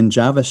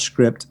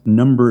JavaScript,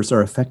 numbers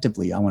are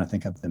effectively, I want to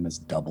think of them as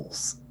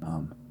doubles.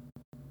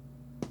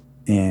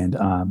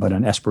 But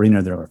on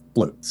Esperino, there are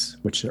floats,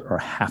 which are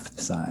half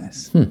the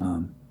size.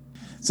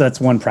 So that's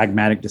one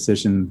pragmatic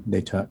decision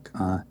they took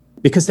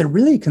because they're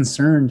really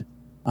concerned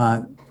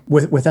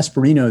with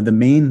Esperino.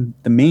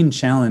 The main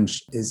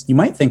challenge is, you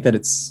might think that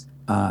it's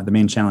the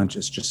main challenge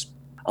is just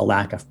a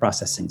lack of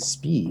processing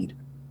speed,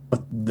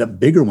 but the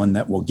bigger one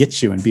that will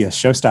get you and be a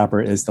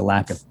showstopper is the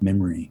lack of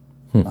memory.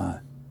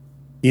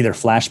 Either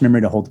flash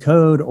memory to hold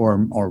code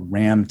or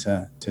RAM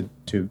to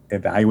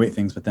evaluate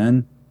things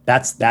within.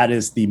 That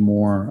is the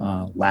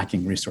more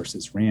lacking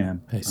resources,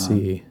 RAM. I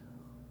see.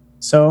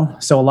 So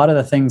a lot of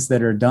the things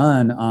that are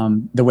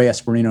done, the way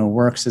Esperino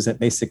works is it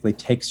basically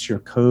takes your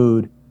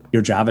code,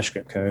 your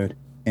JavaScript code,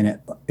 and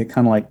it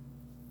kind of like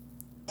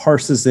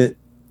parses it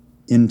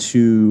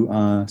into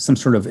some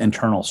sort of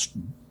internal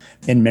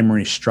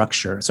in-memory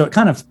structure. So it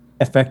kind of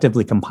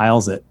effectively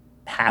compiles it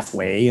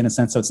halfway in a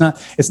sense. So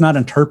it's not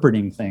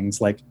interpreting things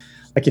like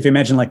if you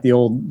imagine like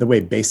the way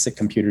basic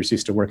computers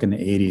used to work in the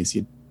 80s,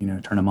 you'd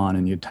turn them on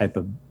and you'd type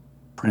a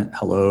print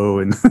hello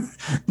and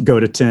go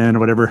to 10 or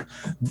whatever.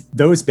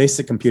 Those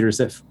basic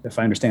computers, if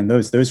I understand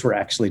those were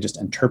actually just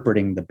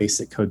interpreting the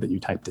basic code that you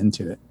typed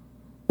into it.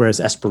 Whereas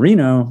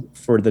Espruino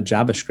for the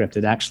JavaScript,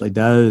 it actually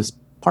does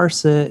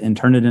parse it and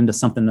turn it into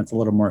something that's a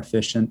little more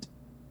efficient.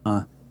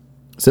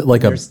 Is it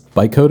like a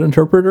bytecode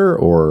interpreter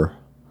or?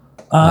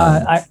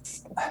 I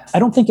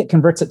don't think it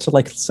converts it to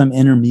like some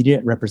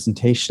intermediate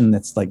representation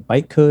that's like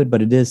bytecode,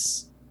 but it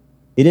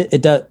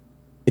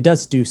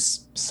does do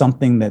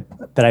something that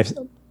I've.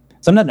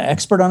 So I'm not an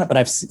expert on it, but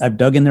I've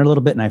dug in there a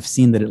little bit and I've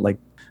seen that it like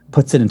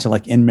puts it into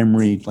like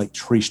in-memory like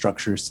tree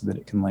structures so that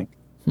it can like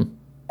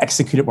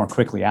execute it more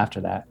quickly after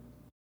that.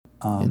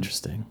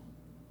 Interesting.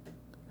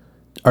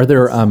 Are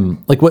there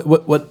like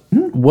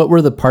what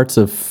were the parts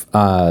of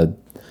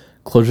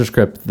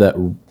ClojureScript that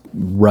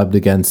rubbed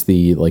against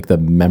the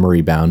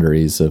memory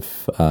boundaries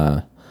of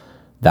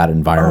that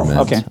environment?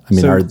 Oh, okay. I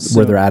mean,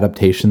 were there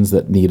adaptations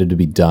that needed to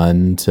be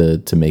done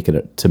to make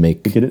it to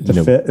get it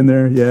to fit in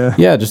there? Yeah.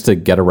 Yeah, just to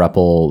get a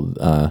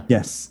REPL.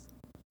 Yes.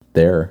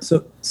 There.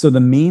 So the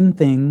main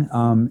thing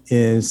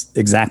is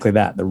exactly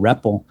that, the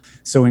REPL.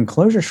 So in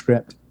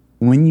ClojureScript,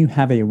 when you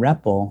have a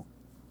REPL,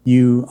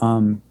 you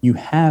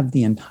have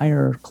the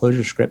entire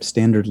ClojureScript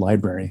standard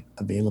library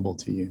available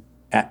to you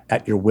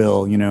at your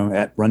will,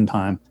 at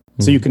runtime.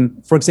 So you can,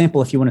 for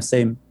example, if you want to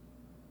say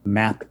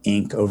map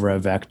ink over a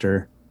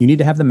vector, you need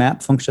to have the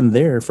map function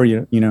there for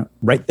you,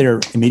 right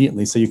there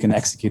immediately so you can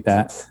execute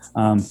that.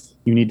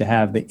 You need to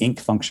have the ink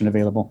function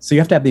available. So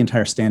you have to have the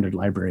entire standard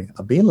library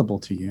available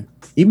to you,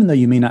 even though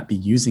you may not be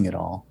using it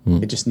all.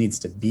 It just needs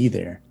to be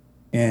there.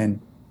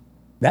 And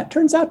that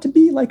turns out to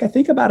be like, I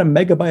think about a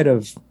megabyte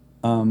of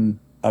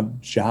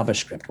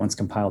JavaScript once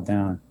compiled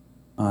down.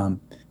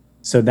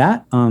 So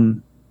that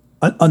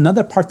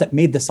another part that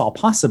made this all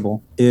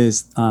possible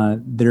is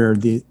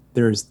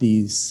there's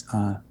these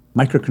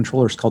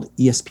microcontrollers called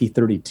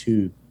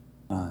ESP32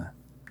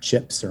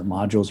 chips or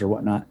modules or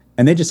whatnot,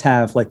 and they just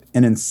have like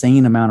an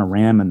insane amount of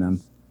RAM in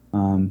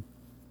them,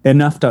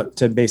 enough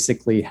to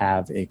basically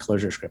have a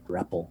ClojureScript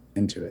REPL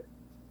into it.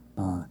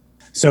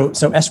 So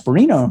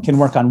Espruino can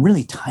work on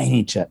really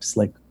tiny chips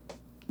like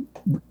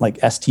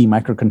ST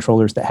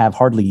microcontrollers that have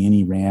hardly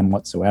any RAM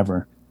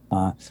whatsoever.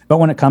 But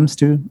when it comes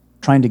to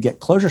trying to get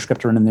ClojureScript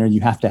to run in there,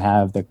 you have to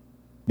have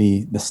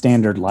the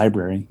standard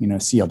library,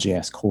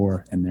 CLJS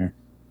core in there.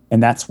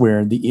 And that's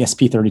where the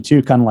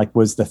ESP32 kind of like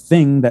was the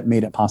thing that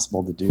made it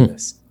possible to do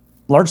this.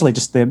 Largely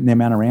just the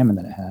amount of RAM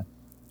that it had.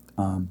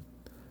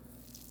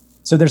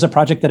 So there's a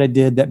project that I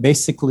did that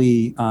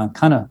basically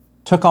kind of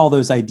took all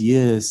those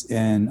ideas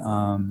and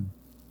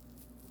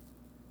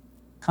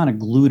kind of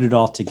glued it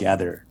all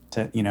together.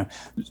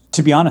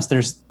 To be honest,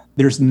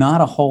 there's not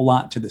a whole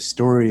lot to the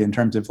story in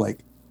terms of like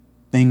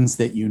things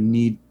that you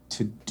need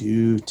to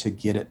do to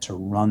get it to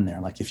run there.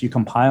 Like if you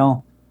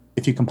compile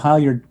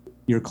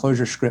your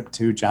ClojureScript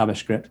to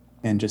JavaScript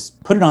and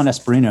just put it on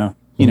Espruino,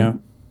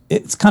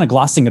 it's kind of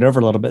glossing it over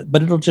a little bit,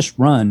 but it'll just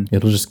run.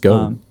 It'll just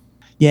go.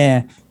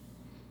 Yeah.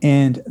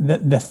 And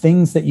the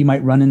things that you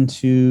might run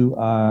into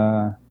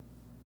are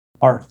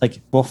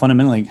like, well,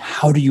 fundamentally,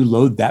 how do you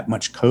load that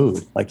much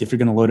code? Like if you're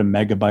going to load a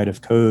megabyte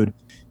of code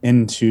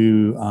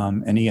into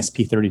an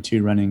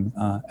ESP32 running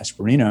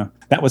Espruino,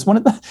 that was one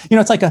of the,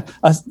 it's like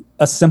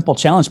a simple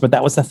challenge, but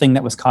that was the thing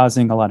that was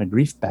causing a lot of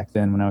grief back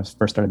then when I was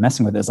first started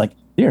messing with it. It's like,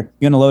 here,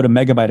 you're going to load a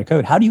megabyte of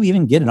code. How do you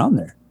even get it on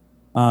there?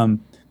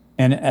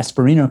 And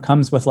Espruino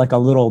comes with like a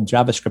little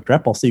JavaScript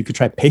REPL, so you could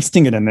try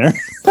pasting it in there.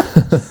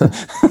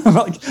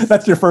 Like,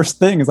 that's your first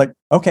thing. It's like,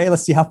 okay,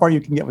 let's see how far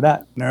you can get with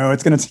that. No,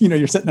 it's going to,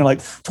 you're sitting there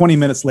like 20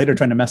 minutes later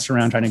trying to mess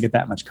around, trying to get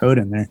that much code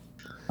in there.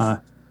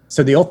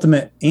 So the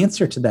ultimate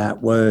answer to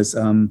that was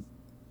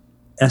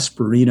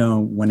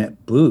Espruino, when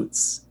it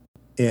boots,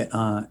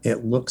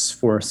 it looks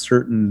for a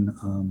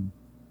certain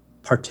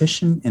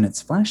partition in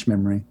its flash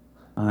memory,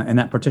 and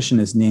that partition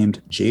is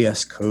named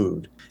JS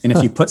code. And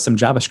if you put some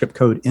JavaScript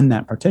code in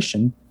that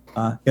partition,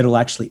 it'll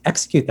actually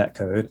execute that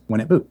code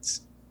when it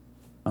boots.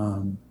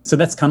 So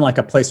that's kind of like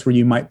a place where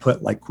you might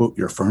put like, quote,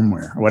 your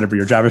firmware or whatever,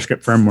 your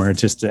JavaScript firmware,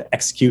 just to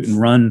execute and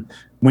run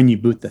when you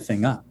boot the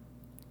thing up.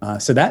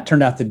 So that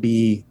turned out to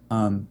be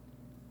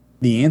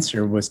the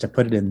answer was to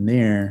put it in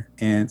there.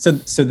 And so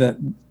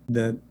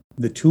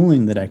the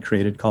tooling that I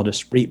created called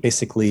Esprit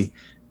basically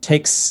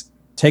takes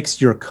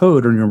your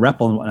code or your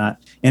REPL and whatnot,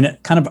 and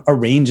it kind of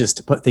arranges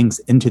to put things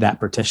into that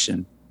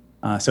partition.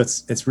 So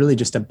it's really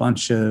just a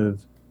bunch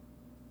of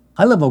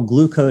high-level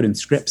glue code and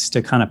scripts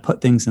to kind of put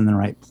things in the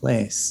right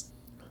place.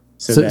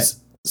 So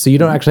you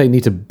don't actually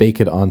need to bake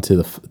it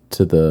onto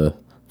the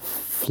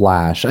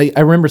Flash. I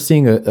remember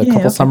seeing a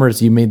couple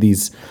summers you made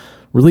these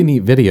really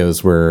neat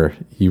videos where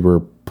you were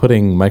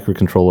putting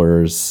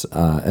microcontrollers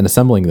and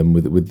assembling them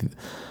with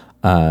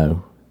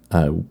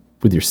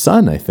your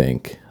son, I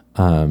think.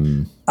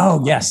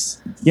 Oh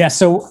yes, yeah.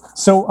 So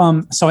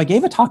I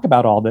gave a talk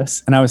about all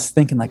this, and I was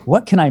thinking like,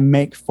 what can I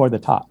make for the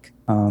talk?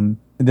 And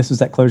This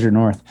was at Clojure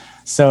North.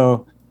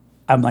 So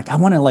I'm like, I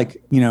want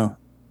to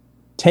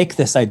take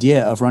this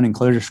idea of running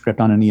ClojureScript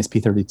on an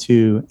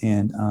ESP32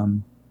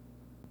 and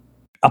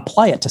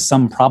apply it to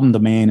some problem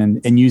domain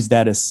and use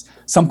that as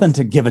something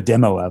to give a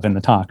demo of in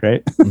the talk,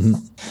 right? Mm-hmm.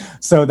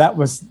 So that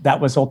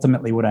was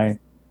ultimately what I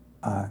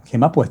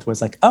came up with,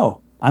 was like,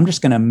 oh, I'm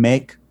just going to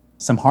make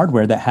some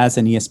hardware that has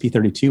an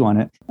ESP32 on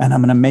it, and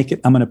I'm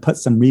going to put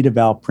some read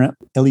eval print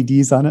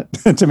LEDs on it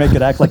to make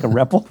it act like a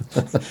REPL.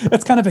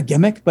 It's kind of a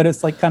gimmick, but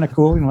it's like kind of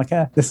cool. And like,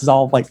 this is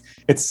all like,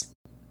 it's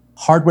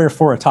hardware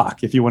for a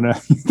talk, if you want to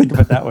think of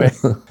it that way.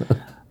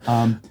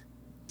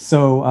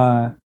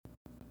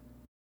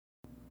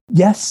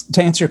 Yes,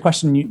 to answer your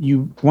question,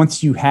 you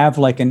once you have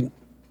like an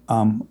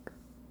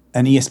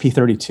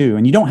ESP32,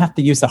 and you don't have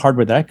to use the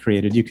hardware that I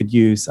created. You could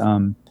use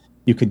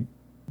you could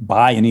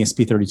buy an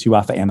ESP32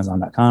 off of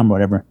Amazon.com or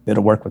whatever.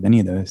 It'll work with any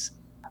of those,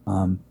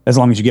 as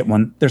long as you get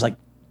one. There's like,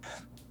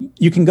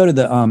 you can go to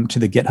the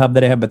GitHub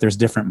that I have, but there's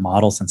different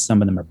models, and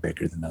some of them are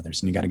bigger than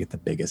others, and you got to get the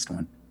biggest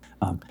one.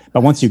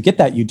 But once you get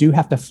that, you do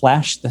have to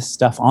flash the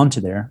stuff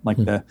onto there. Like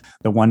the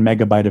 1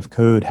 megabyte of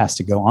code has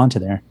to go onto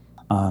there.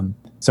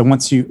 So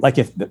once you, like,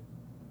 if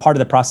part of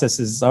the process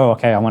is, oh,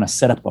 okay, I want to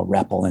set up a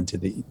REPL into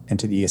the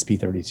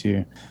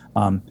ESP32.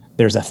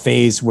 There's a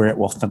phase where it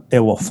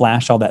will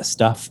flash all that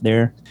stuff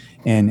there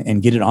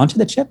and get it onto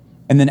the chip.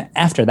 And then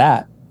after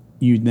that,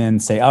 you then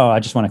say, oh,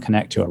 I just want to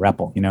connect to a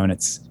REPL, and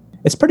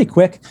it's pretty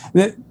quick.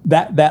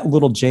 That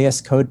little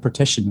JS code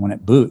partition, when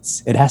it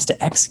boots, it has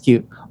to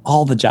execute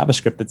all the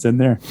JavaScript that's in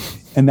there.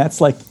 And that's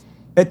like,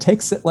 it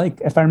takes it, like,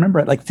 if I remember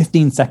it, like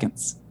 15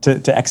 seconds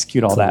to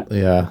execute all that.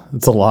 Yeah,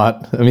 it's a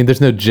lot. I mean,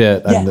 there's no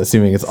JIT. I'm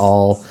assuming it's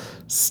all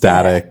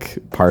static,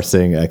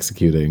 parsing,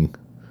 executing.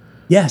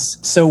 Yes.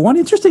 So one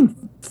interesting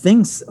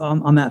thing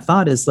on that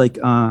thought is like,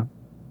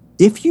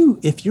 if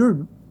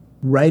you're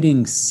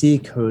writing C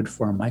code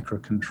for a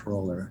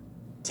microcontroller,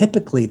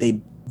 typically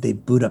they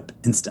boot up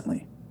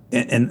instantly.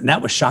 And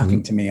that was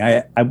shocking to me.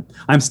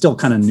 I'm still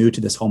kind of new to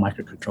this whole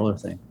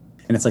microcontroller thing.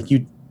 And it's like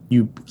you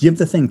give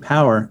the thing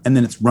power, and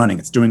then it's running.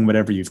 It's doing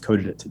whatever you've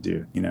coded it to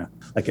do,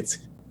 like it's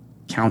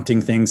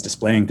counting things,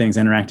 displaying things,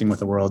 interacting with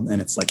the world,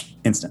 and it's like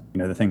instant,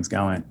 the thing's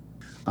going.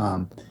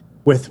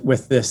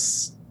 With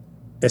this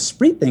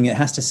Esprit thing, it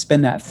has to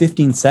spend that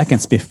 15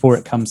 seconds before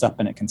it comes up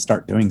and it can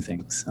start doing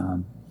things.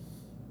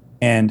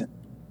 And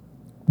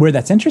where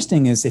that's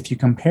interesting is if you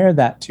compare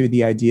that to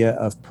the idea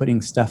of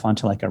putting stuff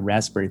onto like a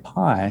Raspberry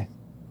Pi,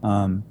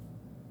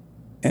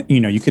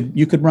 you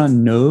could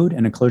run Node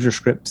in a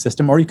ClojureScript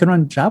system, or you can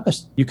run Java.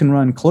 You can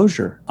run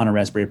Clojure on a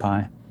Raspberry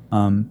Pi.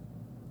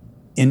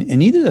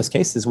 In either of those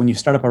cases, when you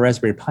start up a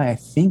Raspberry Pi, I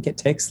think it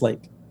takes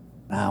like,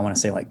 I want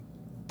to say like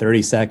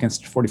 30 seconds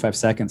to 45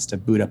 seconds to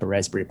boot up a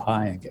Raspberry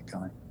Pi and get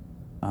going.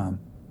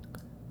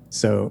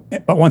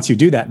 But once you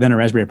do that, then a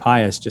Raspberry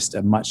Pi is just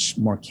a much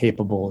more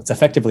capable. It's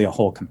effectively a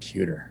whole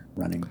computer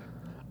running.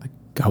 I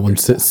got one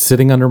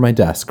sitting under my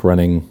desk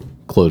running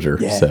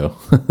Clojure. Yeah. So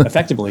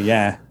effectively,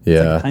 yeah. Yeah.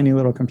 It's like a tiny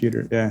little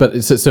computer. Yeah.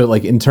 But so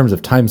like in terms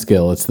of time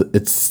scale, it's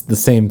the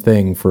same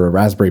thing for a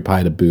Raspberry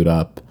Pi to boot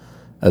up,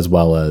 as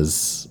well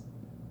as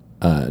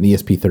an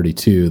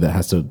ESP32 that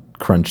has to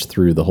crunch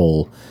through the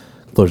whole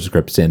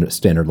ClojureScript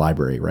standard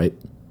library, right?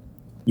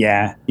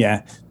 Yeah.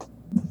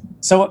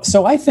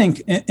 So I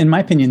think, in my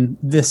opinion,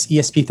 this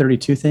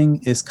ESP32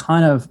 thing is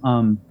kind of,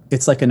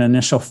 it's like an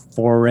initial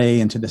foray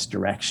into this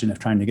direction of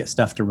trying to get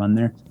stuff to run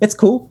there. It's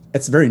cool.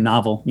 It's very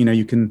novel.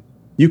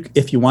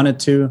 If you wanted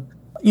to,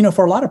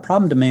 for a lot of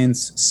problem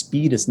domains,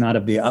 speed is not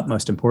of the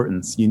utmost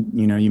importance. You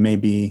may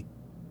be,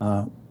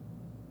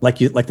 like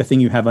the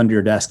thing you have under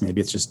your desk, maybe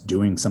it's just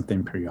doing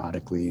something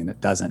periodically and it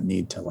doesn't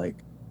need to like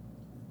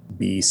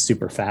be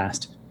super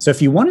fast. So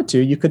if you wanted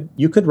to, you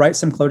could write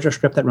some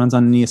ClojureScript that runs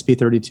on an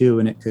ESP32,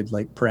 and it could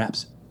like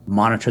perhaps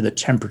monitor the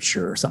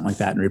temperature or something like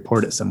that and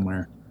report it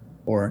somewhere,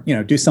 or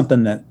do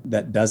something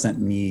that doesn't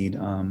need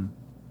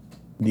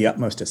the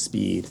utmost of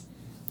speed.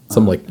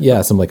 Some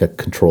like a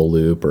control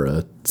loop or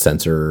a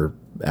sensor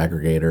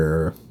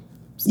aggregator,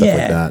 stuff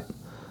like that.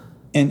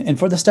 And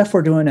for the stuff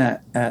we're doing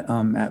at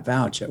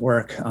Vouch at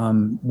work,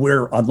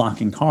 we're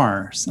unlocking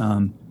cars.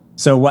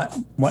 So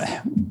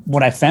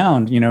what I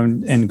found,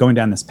 and going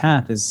down this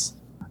path is,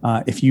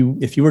 if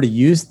you were to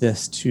use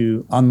this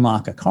to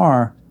unlock a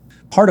car,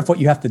 part of what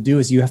you have to do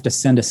is you have to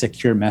send a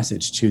secure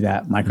message to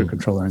that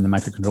microcontroller, and the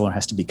microcontroller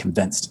has to be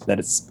convinced that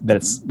it's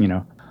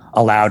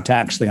allowed to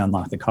actually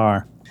unlock the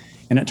car.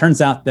 And it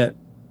turns out that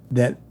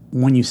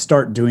when you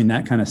start doing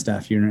that kind of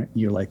stuff, you're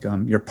like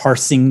you're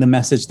parsing the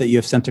message that you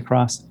have sent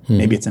across.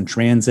 Maybe it's in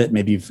transit,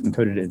 maybe you've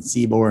encoded it in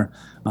CBOR,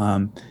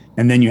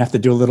 and then you have to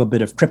do a little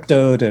bit of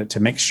crypto to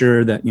make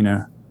sure that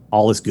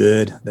all is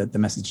good, that the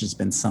message has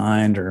been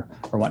signed or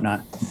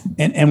whatnot.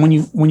 And when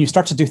you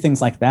start to do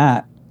things like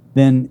that,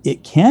 then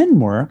it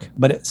can work,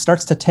 but it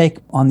starts to take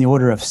on the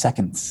order of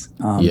seconds.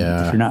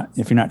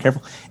 If you're not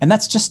careful, and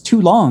that's just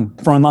too long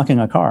for unlocking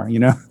a car.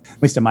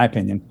 At least in my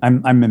opinion,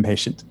 I'm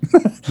impatient.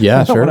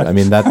 Yeah, sure. I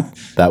mean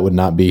that would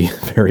not be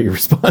very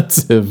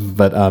responsive,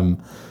 but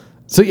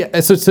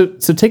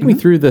So take me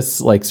through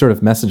this like sort of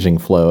messaging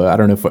flow. I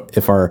don't know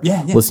if our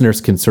listeners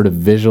can sort of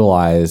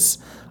visualize.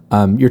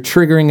 You're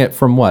triggering it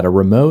from what, a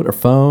remote or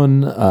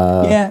phone?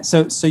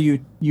 So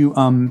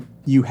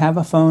you have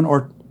a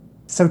phone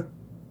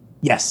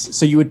yes.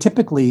 So you would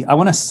typically, I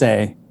want to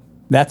say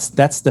that's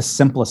the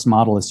simplest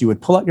model is you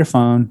would pull out your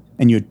phone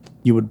and you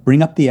would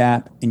bring up the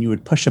app and you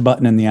would push a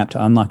button in the app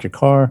to unlock your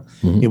car.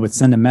 It would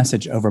send a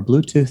message over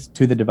Bluetooth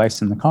to the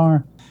device in the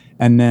car,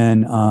 and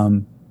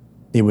then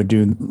it would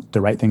do the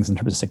right things in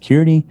terms of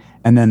security.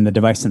 And then the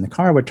device in the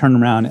car would turn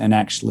around and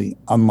actually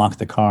unlock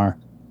the car,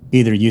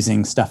 either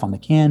using stuff on the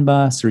CAN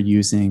bus or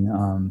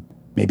using,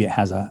 maybe it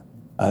has an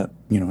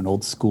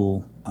old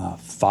school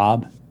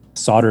fob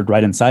soldered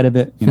right inside of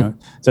it. So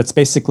it's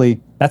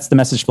basically, that's the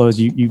message flows.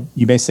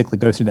 You basically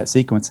go through that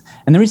sequence.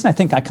 And the reason I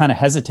think I kind of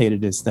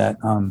hesitated is that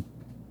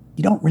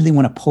you don't really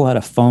want to pull out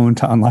a phone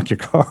to unlock your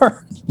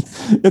car.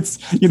 It's,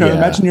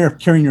 imagine you're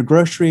carrying your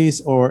groceries,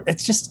 or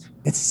it's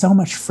so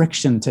much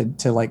friction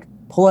to like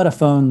pull out a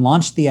phone,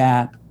 launch the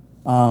app,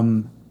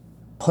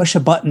 push a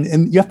button,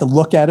 and you have to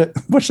look at it,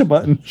 push a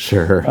button.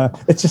 Sure.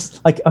 It's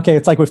just like, okay,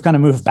 it's like we've kind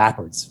of moved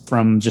backwards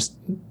from just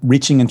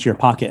reaching into your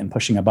pocket and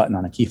pushing a button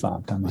on a key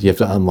fob. You have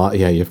to unlock.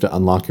 Yeah, you have to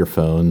unlock your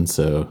phone.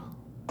 So.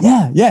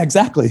 Yeah,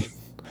 exactly.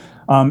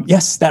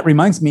 Yes, that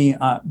reminds me.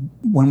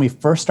 When we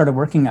first started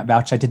working at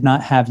Vouch, I did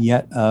not have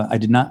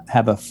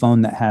a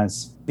phone that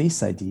has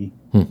Face ID.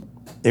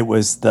 It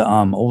was the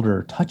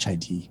older Touch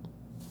ID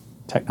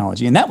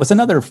technology, and that was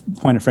another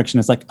point of friction.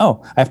 It's like, I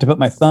have to put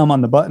my thumb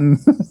on the button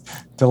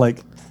to like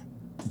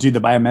do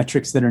the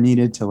biometrics that are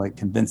needed to like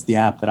convince the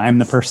app that I'm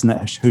the person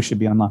who should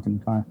be unlocking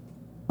the car.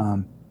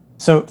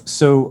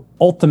 So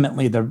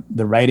ultimately,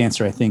 the right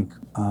answer, I think,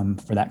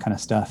 for that kind of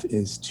stuff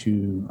is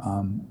to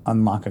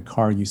unlock a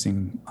car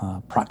using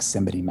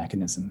proximity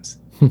mechanisms.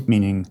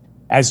 Meaning,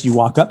 as you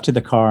walk up to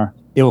the car,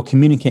 it will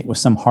communicate with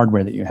some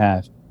hardware that you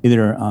have,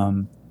 either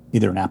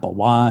an Apple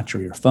Watch or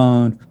your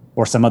phone,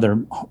 or some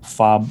other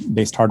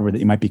fob-based hardware that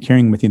you might be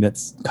carrying with you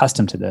that's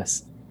custom to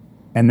this,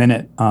 and then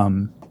it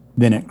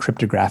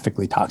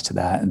cryptographically talks to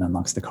that and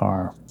unlocks the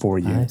car for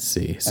you. I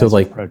see. So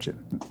like, approach it.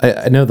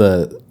 I know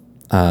the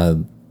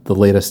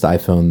latest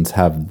iPhones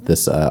have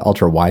this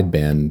ultra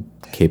wideband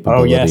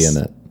capability in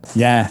it.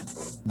 Yeah,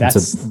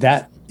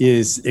 that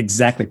is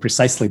exactly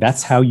precisely.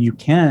 That's how you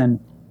can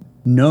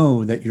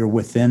know that you're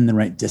within the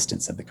right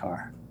distance of the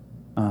car.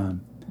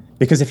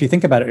 Because if you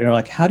think about it, you're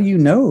like, how do you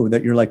know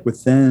that you're like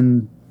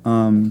within,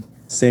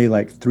 say,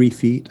 like 3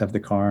 feet of the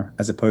car,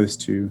 as opposed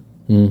to,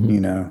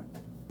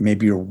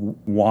 maybe you're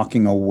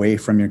walking away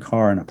from your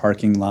car in a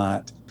parking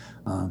lot.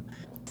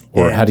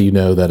 Or how do you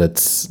know that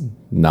it's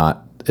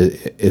not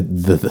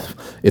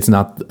it's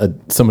not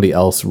somebody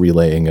else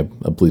relaying a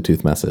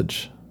Bluetooth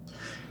message?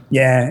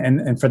 Yeah,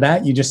 and for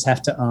that you just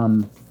have to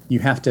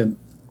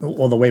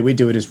the way we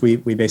do it is we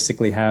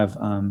basically have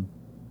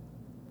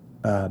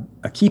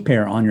a key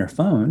pair on your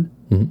phone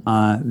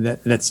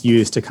that's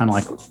used to kind of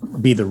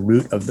like be the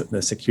root of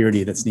the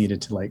security that's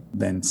needed to like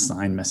then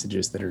sign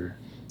messages that are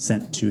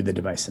sent to the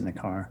device in the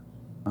car.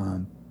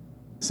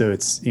 So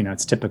it's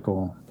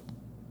typical,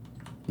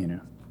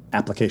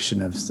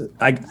 application of.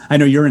 I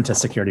know you're into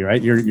security, right?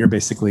 You're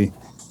basically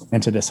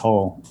into this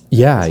whole.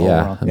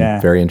 Yeah.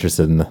 I'm very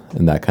interested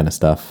in that kind of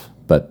stuff.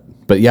 But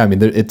yeah, I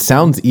mean, it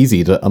sounds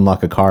easy to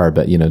unlock a car,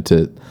 but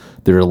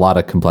there are a lot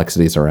of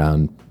complexities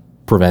around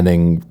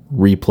preventing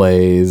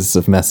replays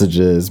of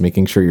messages,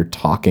 making sure you're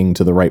talking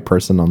to the right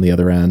person on the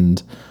other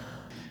end.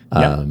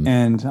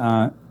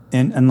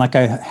 And like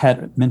I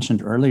had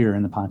mentioned earlier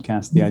in the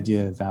podcast, the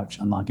idea of Vouch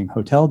unlocking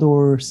hotel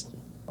doors,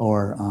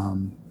 or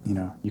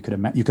you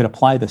could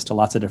apply this to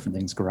lots of different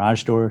things,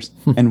 garage doors.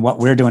 And what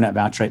we're doing at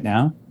Vouch right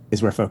now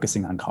is we're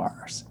focusing on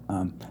cars,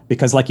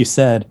 because, like you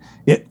said,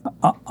 it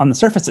on the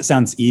surface it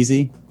sounds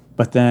easy,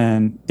 but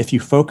then if you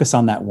focus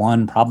on that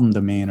one problem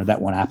domain or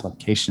that one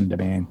application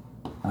domain,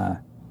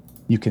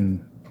 you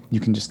can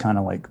just kind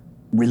of like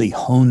really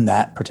hone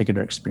that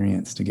particular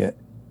experience to get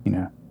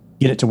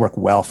it to work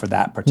well for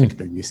that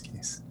particular use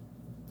case.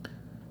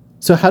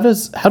 So how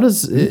does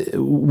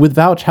with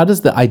Vouch, how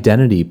does the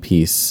identity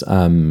piece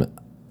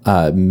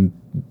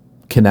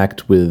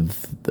connect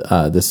with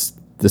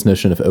this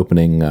notion of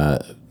opening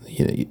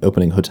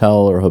hotel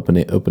or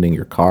opening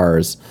your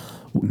cars?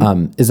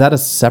 Is that a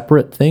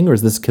separate thing, or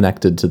is this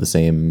connected to the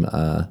same?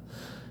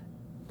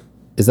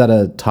 Is that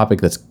a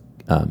topic that's?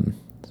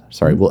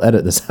 Sorry, we'll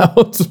edit this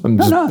out. I'm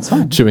it's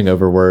fine. Chewing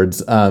over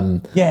words.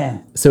 So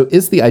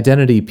is the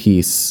identity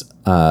piece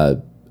a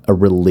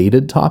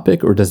related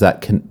topic, or does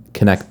that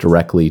connect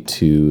directly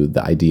to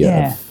the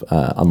idea of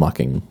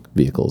unlocking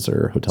vehicles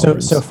or hotel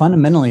rooms? So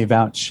fundamentally,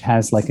 Vouch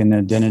has like an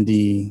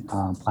identity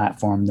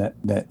platform that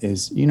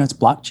is, it's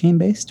blockchain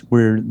based,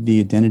 where the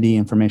identity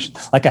information,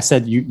 like I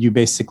said, you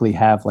basically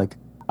have like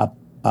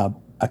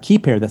a key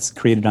pair that's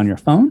created on your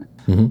phone,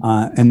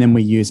 and then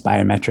we use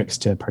biometrics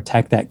to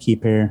protect that key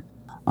pair.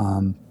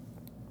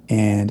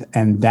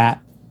 And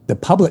that the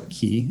public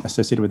key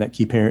associated with that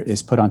key pair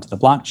is put onto the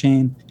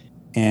blockchain,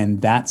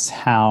 and that's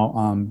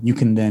how you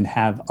can then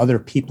have other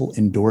people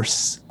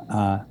endorse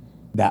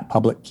that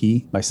public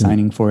key by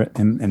signing for it,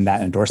 and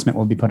that endorsement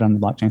will be put on the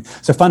blockchain.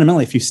 So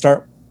fundamentally, if you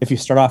start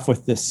off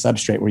with this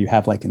substrate where you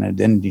have like an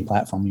identity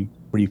platform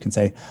where you can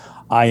say,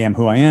 I am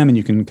who I am, and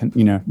you can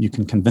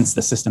convince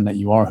the system that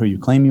you are who you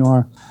claim you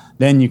are,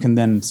 then you can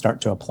then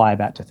start to apply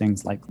that to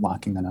things like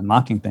locking and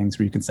unlocking things,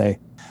 where you can say,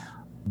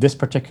 this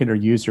particular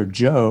user,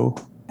 Joe,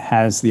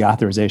 has the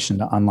authorization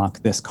to unlock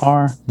this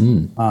car.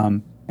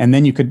 And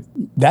then you could,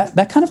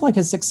 that kind of like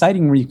is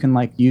exciting, where you can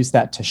like use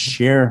that to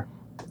share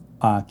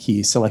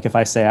keys. So like if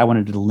I say I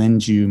wanted to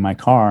lend you my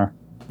car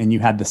and you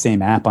had the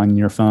same app on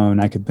your phone,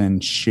 I could then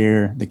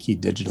share the key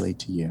digitally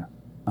to you.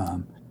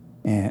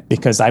 And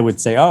because I would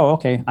say, oh,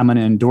 okay, I'm going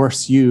to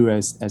endorse you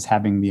as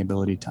having the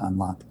ability to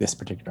unlock this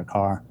particular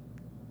car.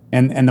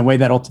 And the way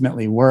that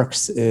ultimately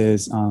works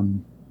is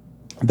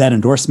that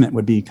endorsement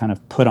would be kind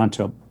of put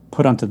onto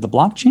the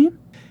blockchain,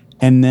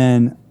 and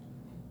then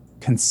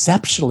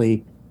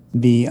conceptually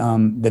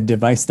the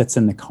device that's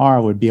in the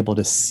car would be able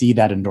to see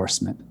that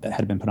endorsement that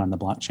had been put on the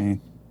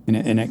blockchain,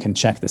 and it can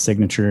check the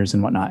signatures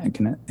and whatnot,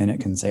 and it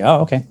can say,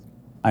 oh, okay,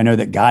 I know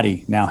that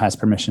Gotti now has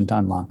permission to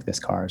unlock this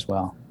car as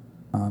well.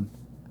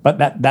 But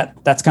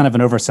that's kind of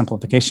an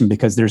oversimplification,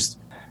 because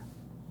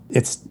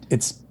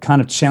it's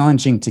kind of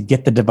challenging to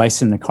get the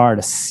device in the car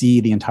to see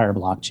the entire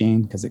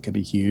blockchain, because it could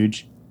be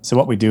huge. So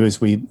what we do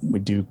is we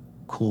do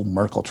cool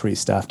Merkle tree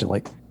stuff to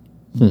like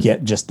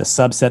get just the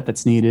subset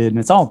that's needed, and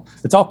it's all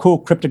cool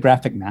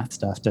cryptographic math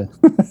stuff to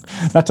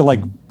not to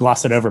like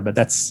gloss it over, but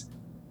that's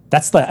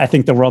I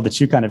think the world that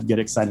you kind of get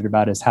excited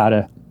about is how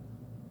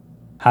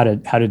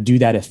to do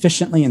that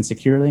efficiently and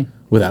securely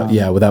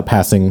without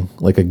passing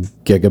like a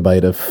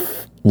gigabyte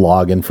of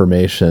log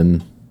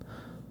information.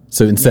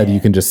 So instead, you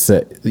can just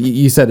say,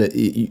 you said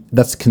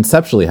that's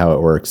conceptually how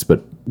it works,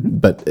 but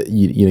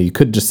you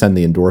could just send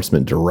the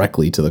endorsement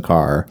directly to the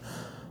car,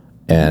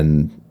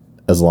 and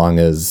as long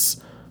as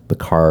the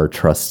car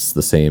trusts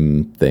the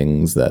same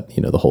things that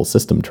the whole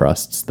system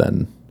trusts,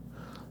 then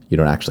you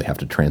don't actually have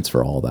to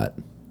transfer all that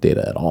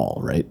data at all,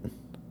 right?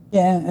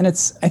 Yeah, and I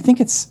think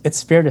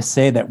it's fair to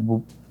say that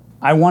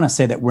I want to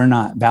say that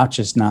Vouch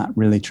is not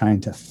really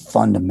trying to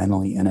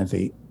fundamentally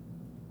innovate,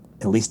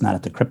 at least not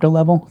at the crypto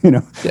level,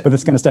 with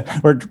this kind of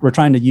stuff. We're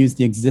trying to use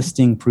the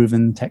existing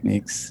proven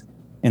techniques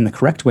in the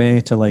correct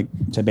way to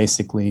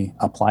basically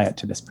apply it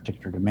to this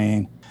particular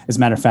domain. As a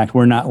matter of fact,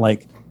 we're not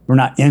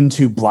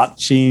into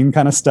blockchain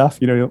kind of stuff.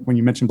 When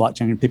you mention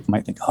blockchain, people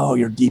might think, oh,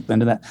 you're deep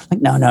into that.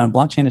 Like, no,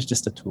 blockchain is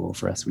just a tool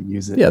for us. We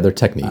use it. Yeah, they're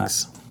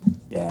techniques.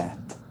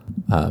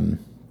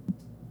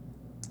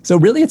 So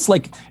really, it's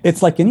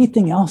like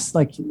anything else.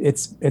 Like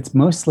it's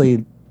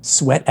mostly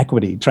sweat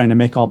equity, trying to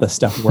make all this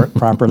stuff work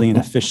properly and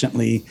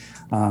efficiently,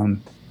 so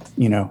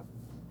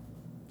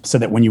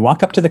that when you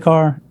walk up to the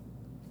car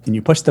and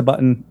you push the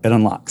button, it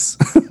unlocks.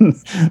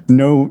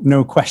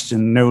 No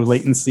question, no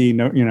latency,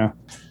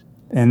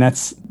 and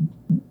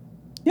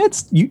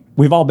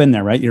we've all been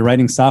there, right? You're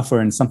writing software,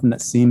 and something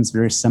that seems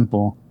very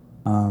simple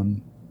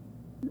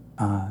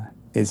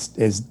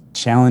is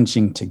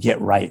challenging to get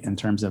right in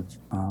terms of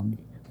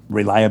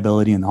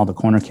reliability and all the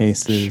corner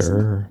cases.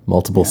 Sure.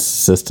 Multiple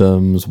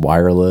systems,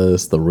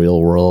 wireless, the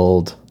real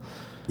world.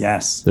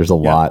 Yes. There's a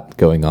lot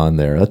going on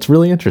there. That's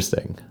really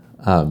interesting.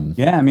 I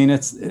mean,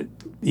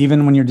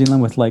 even when you're dealing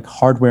with like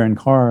hardware in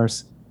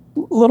cars,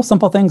 little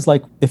simple things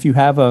like if you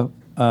have a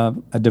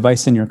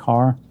device in your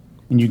car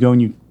and you go and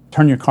you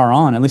turn your car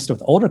on, at least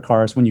with older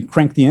cars, when you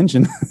crank the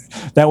engine,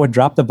 that would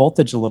drop the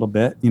voltage a little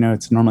bit.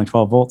 It's normally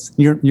 12 volts.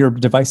 Your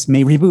device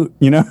may reboot,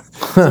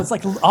 So it's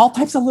like all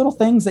types of little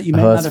things that you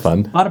may not have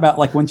thought about.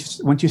 Like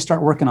once you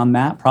start working on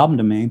that problem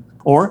domain,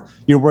 or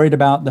you're worried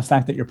about the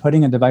fact that you're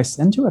putting a device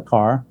into a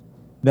car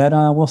that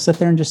will sit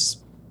there and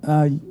just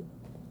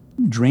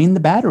drain the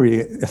battery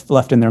if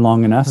left in there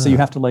long enough. So you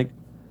have to like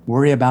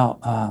worry about,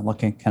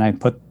 okay, can I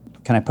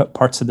put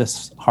parts of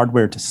this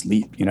hardware to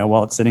sleep,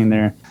 while it's sitting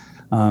there?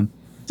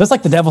 So it's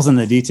like the devil's in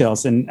the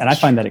details, and I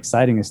find that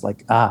exciting. It's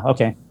like,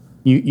 okay,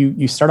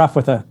 you start off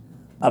with a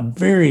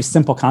very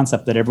simple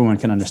concept that everyone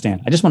can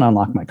understand. I just want to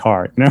unlock my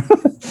car,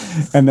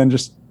 and then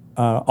just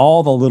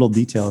all the little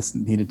details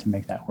needed to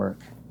make that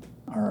work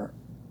are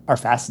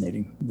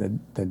fascinating.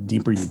 The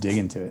deeper you dig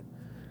into it.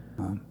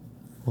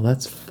 Well,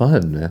 that's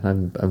fun,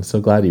 man. I'm so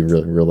glad you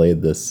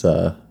relayed this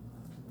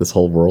this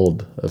whole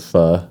world of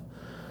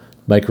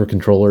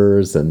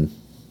microcontrollers and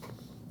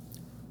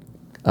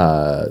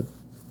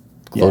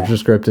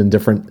ClojureScript in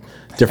different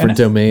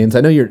domains.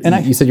 I know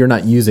you said you're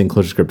not using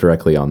ClojureScript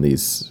directly on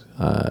these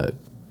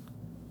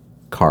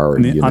car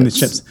units. On the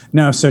chips.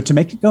 No, so to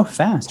make it go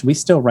fast, we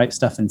still write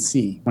stuff in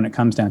C when it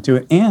comes down to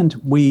it, and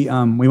we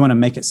want to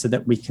make it so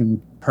that we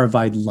can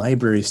provide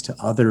libraries to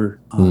other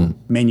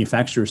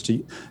manufacturers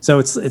to. So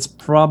it's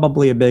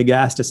probably a big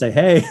ask to say,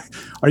 hey,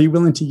 are you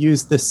willing to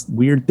use this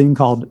weird thing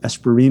called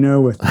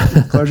Esperino with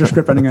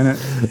ClojureScript running on it?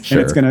 Sure.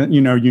 And it's gonna,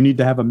 you need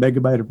to have a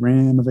megabyte of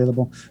RAM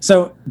available.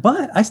 So,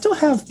 but I still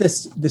have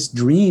this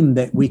dream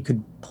that we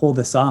could pull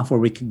this off, where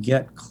we could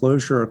get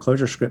Clojure or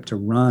ClojureScript to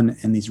run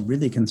in these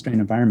really constrained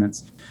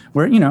environments,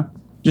 where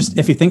just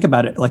if you think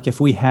about it, like if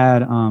we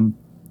had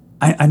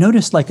I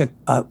noticed like it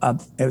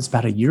was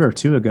about a year or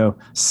two ago,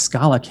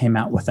 Scala came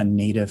out with a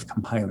native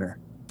compiler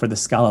for the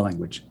Scala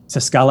language. So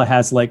Scala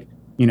has like,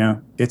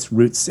 its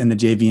roots in the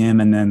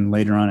JVM, and then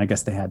later on, I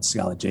guess they had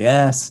Scala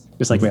JS,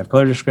 just like we have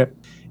ClojureScript.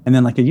 And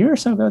then like a year or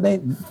so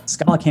ago,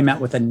 Scala came out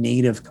with a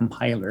native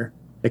compiler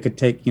that could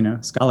take,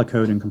 Scala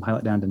code and compile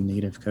it down to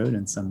native code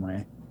in some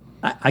way.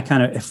 I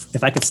kind of,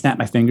 if I could snap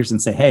my fingers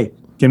and say, hey,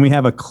 can we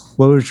have a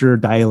Clojure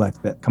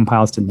dialect that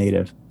compiles to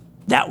native?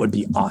 That would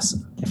be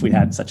awesome if we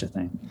had such a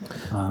thing.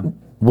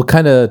 What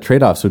kind of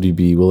trade-offs would you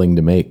be willing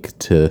to make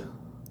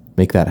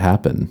that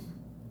happen?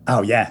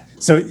 Oh, yeah.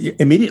 So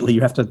immediately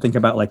you have to think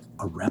about like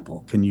a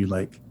REPL. Can you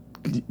like,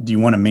 do you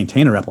want to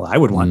maintain a REPL? I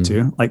would want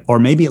to, like, or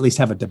maybe at least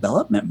have a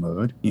development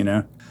mode,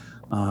 and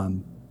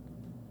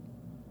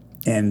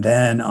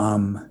then,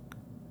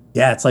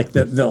 it's like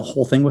the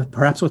whole thing with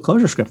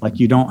ClojureScript, like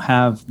you don't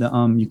have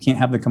you can't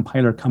have the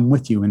compiler come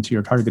with you into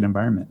your target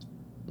environment.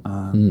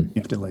 You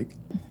have to like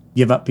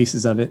give up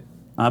pieces of it.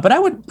 But I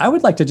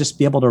would like to just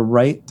be able to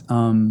write,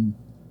 some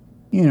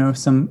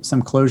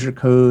Clojure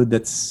code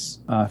that's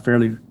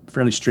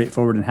fairly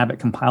straightforward and have it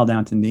compile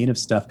down to native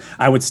stuff.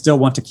 I would still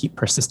want to keep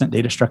persistent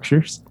data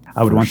structures.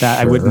 I would want that.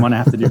 Sure. I wouldn't want to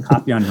have to do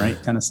copy on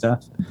write kind of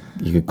stuff.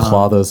 You could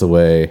claw those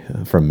away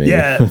from me.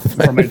 Yeah,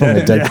 from my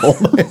dead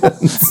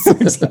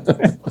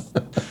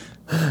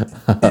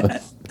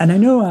and I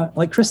know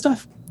like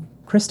Christoph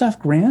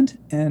Grand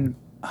and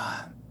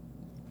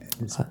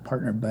his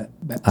partner,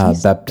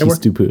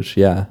 Baptiste Dupuche.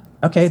 Yeah.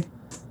 Okay,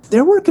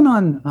 they're working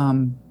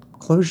on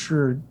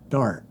Clojure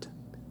Dart.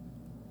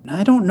 And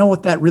I don't know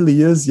what that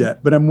really is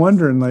yet, but I'm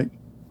wondering, like,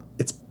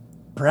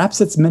 perhaps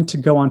it's meant to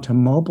go onto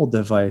mobile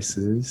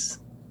devices.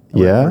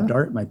 Where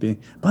Dart might be.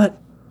 But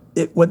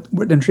what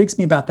intrigues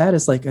me about that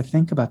is, like, I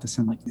think about this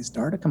and like, is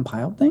Dart a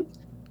compiled thing?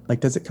 Like,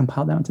 does it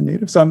compile down to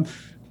native? So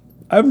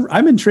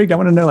I'm intrigued. I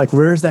want to know, like,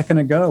 where is that going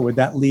to go? Would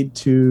that lead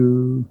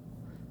to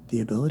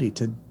the ability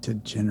to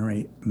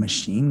generate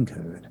machine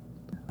code?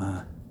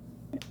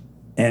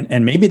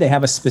 And maybe they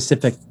have a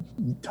specific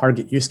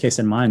target use case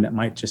in mind that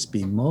might just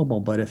be mobile,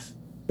 but if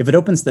it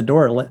opens the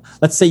door,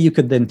 let's say you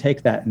could then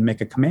take that and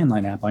make a command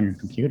line app on your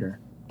computer,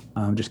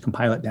 just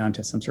compile it down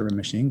to some sort of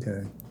machine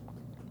code.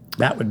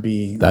 That'd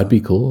be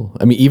cool.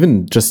 I mean,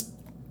 even just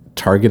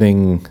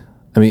targeting.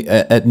 I mean,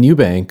 at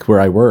Newbank where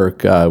I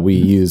work, we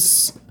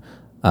use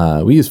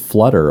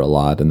Flutter a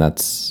lot, and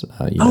that's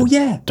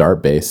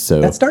Dart based.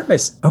 So that's Dart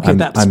based. Okay,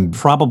 that's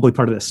probably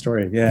part of this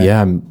story. Yeah. Yeah,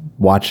 I'm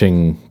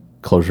watching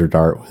Clojure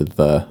Dart with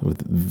a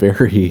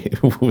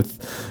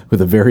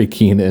very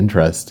keen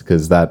interest,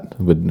 because that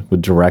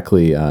would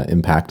directly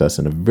impact us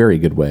in a very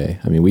good way.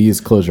 I mean, we use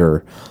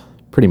Clojure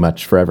pretty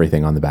much for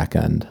everything on the back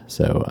end.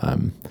 So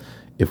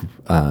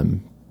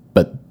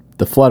but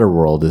the Flutter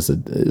world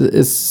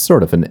is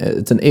sort of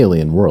it's an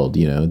alien world,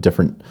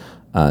 different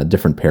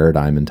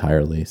paradigm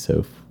entirely. So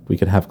if we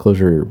could have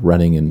Clojure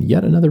running in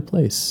yet another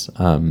place.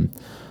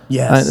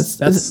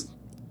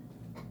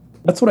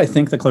 That's what I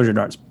think the Clojure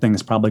Dart thing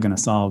is probably going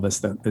to solve is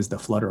the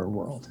Flutter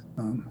world.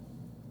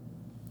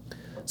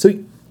 So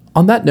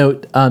on that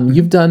note,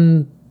 you've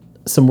done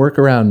some work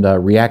around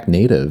React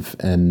Native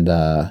and.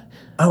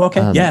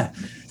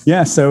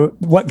 Yeah. So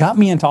what got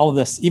me into all of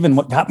this, even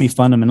what got me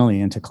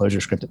fundamentally into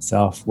ClojureScript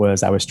itself,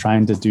 was I was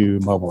trying to do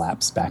mobile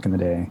apps back in the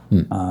day.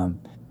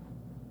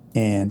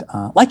 And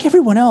like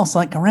everyone else,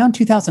 like around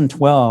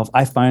 2012,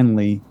 I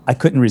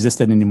couldn't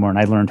resist it anymore, and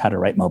I learned how to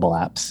write mobile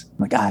apps. I'm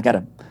like, I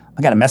gotta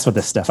mess with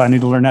this stuff. I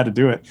need to learn how to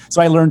do it.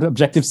 So I learned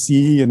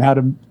Objective-C and how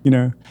to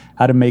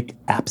make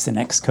apps in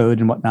Xcode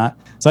and whatnot.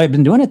 So I've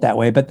been doing it that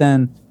way. But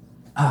then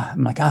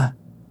I'm like,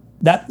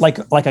 that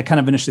like I kind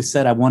of initially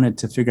said, I wanted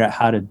to figure out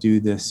how to do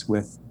this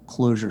with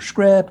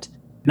ClojureScript,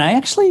 and I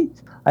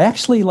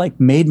actually like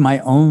made my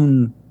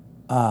own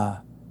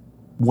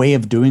way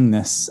of doing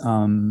this.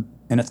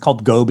 And it's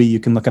called Gobi. You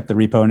can look up the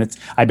repo, and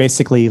I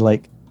basically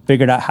like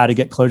figured out how to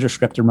get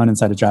ClojureScript to run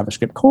inside a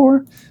JavaScript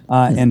core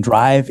and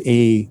drive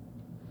a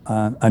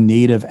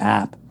native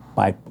app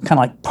by kind of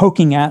like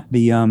poking at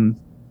the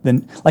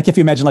then, like if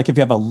you imagine, like if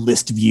you have a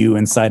list view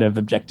inside of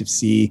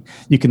Objective-C,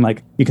 you can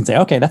say,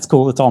 okay, that's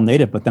cool, it's all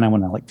native, but then I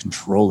want to like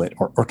control it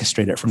or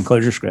orchestrate it from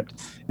ClojureScript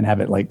and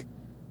have it like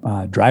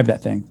drive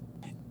that thing.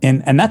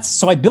 And that's,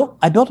 so I built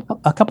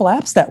a couple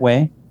apps that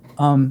way,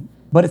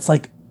 but it's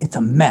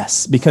a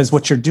mess, because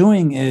what you're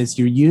doing is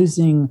you're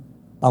using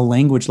a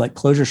language like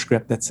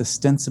ClojureScript that's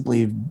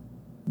ostensibly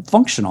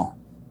functional.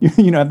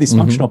 You have these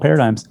functional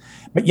paradigms,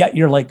 but yet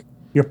you're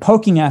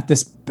poking at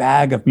this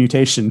bag of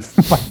mutation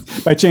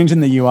by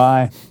changing the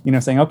UI,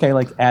 saying, okay,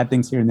 like add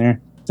things here and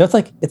there. So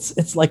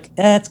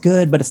it's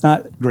good, but it's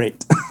not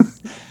great.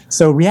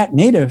 So React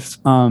Native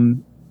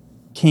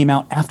came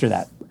out after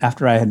that,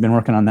 after I had been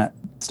working on that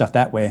stuff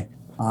that way.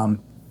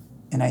 And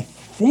I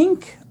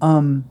think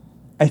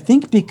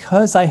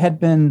because I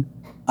had been,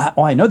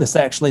 I know this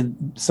actually,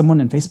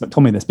 someone in Facebook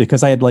told me this,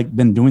 because I had like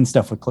been doing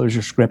stuff with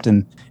ClojureScript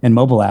and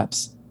mobile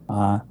apps.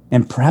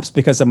 And perhaps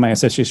because of my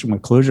association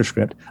with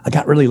ClojureScript, I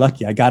got really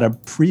lucky. I got a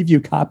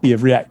preview copy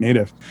of React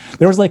Native.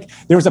 There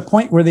was a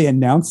point where they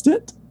announced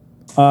it,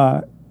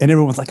 and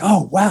everyone was like,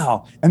 oh,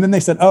 wow. And then they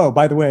said, oh,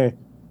 by the way,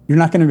 you're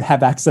not going to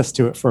have access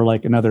to it for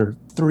like another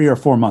 3 or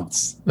 4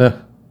 months.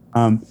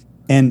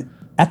 And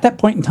at that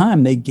point in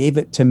time, they gave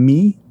it to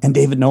me and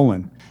David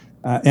Nolan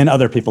and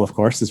other people, of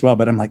course, as well.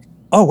 But I'm like,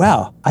 oh,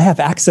 wow, I have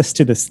access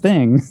to this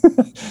thing.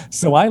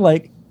 So I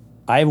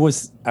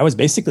was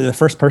basically the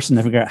first person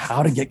to figure out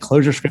how to get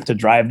ClojureScript to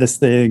drive this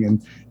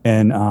thing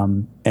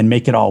and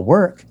make it all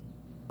work.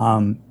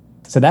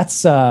 So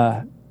that's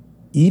that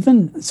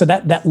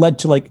led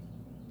to like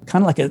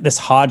kind of like this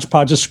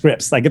hodgepodge of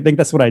scripts. Like I think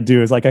that's what I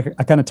do is like I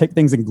kind of take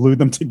things and glue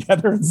them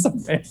together in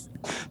some way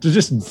to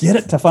just get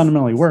it to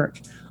fundamentally work.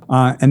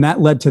 And that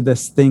led to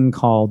this thing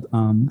called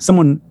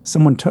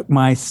someone took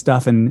my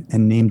stuff and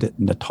named it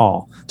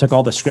Natal. Took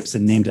all the scripts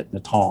and named it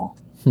Natal.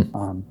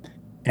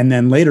 And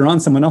then later on,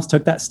 someone else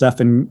took that stuff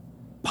and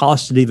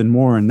polished it even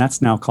more, and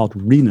that's now called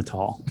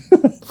Renatal,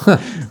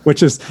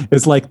 which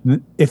is like,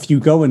 if you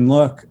go and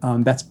look,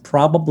 that's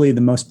probably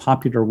the most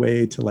popular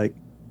way to like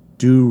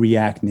do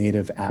React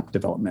Native app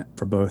development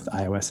for both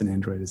iOS and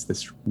Android is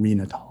this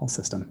Renatal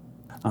system.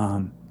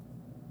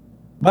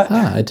 But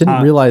I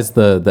didn't realize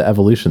the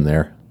evolution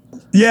there.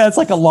 Yeah, it's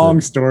like a long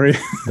story.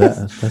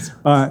 This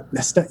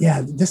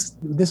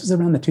was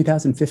around the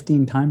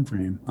 2015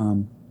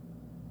 timeframe.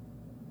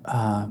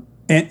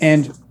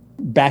 And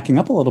backing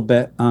up a little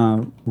bit,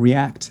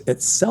 React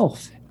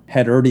itself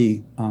had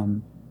already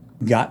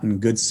gotten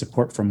good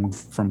support from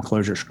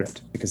ClojureScript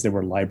because there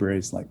were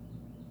libraries like,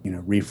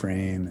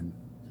 Reframe and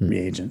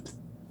Reagent.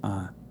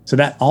 So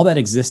that all that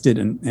existed,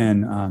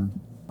 and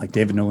like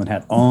David Nolan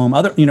had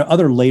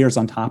other layers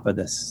on top of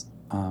this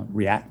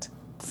React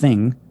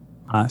thing.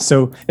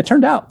 So it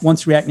turned out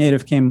once React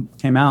Native came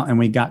out and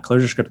we got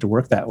ClojureScript to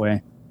work that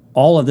way,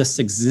 all of this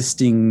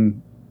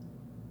existing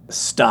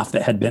stuff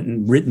that had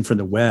been written for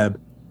the web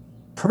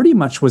pretty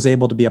much was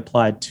able to be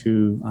applied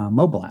to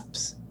mobile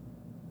apps.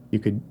 You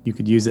could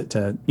use it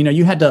to,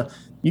 you had to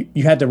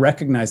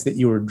recognize that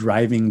you were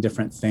driving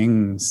different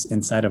things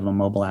inside of a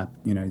mobile app.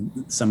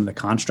 Some of the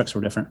constructs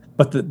were different,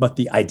 but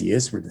the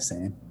ideas were the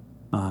same.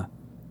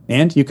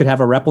 And you could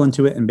have a REPL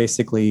into it and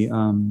basically,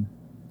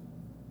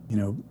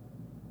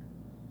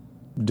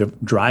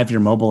 drive your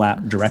mobile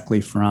app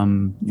directly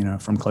from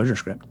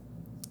ClojureScript.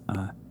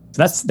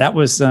 So that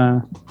was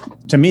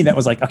to me, that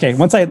was like, okay,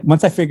 once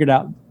I figured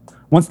out,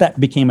 once that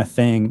became a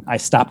thing, I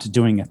stopped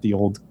doing it the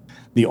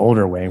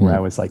older way where I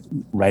was like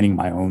writing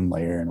my own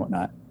layer and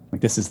whatnot.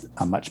 Like, this is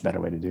a much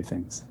better way to do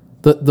things.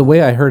 The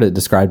way I heard it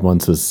described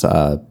once was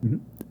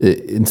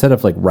instead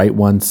of like write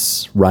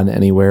once, run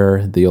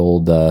anywhere, the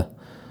old Java,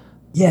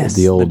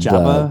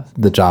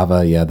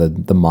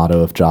 the motto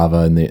of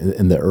Java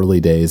in the early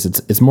days.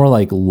 It's more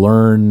like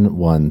learn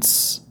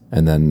once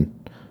and then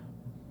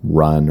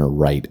run or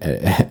write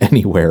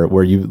anywhere,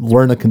 where you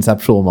learn a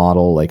conceptual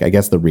model, like I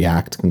guess the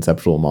React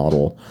conceptual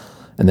model,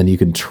 and then you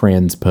can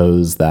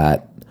transpose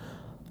that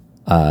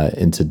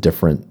into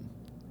different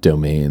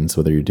domains,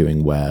 whether you're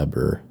doing web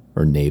or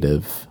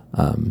native.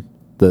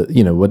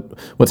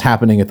 What's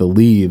happening at the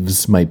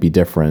leaves might be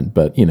different,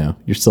 but you're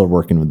still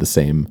working with the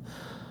same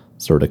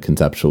sort of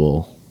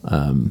conceptual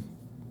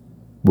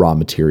raw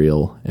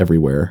material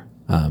everywhere.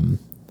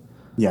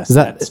 Yes,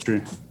 that's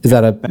true. Is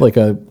that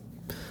a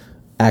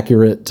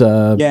accurate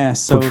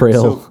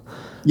portrayal?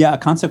 A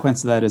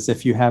consequence of that is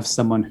if you have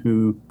someone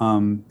who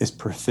is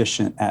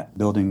proficient at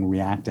building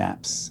React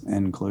apps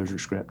in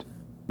ClojureScript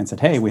and said,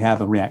 hey, we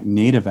have a React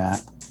Native app,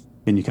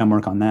 can you come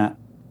work on that?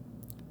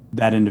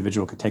 That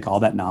individual could take all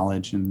that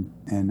knowledge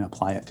and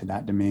apply it to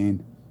that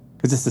domain,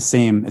 because it's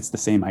the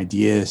same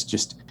ideas.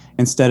 Just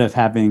instead of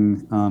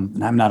having,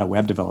 and I'm not a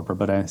web developer,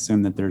 but I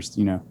assume that there's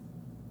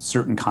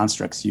certain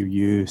constructs you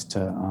use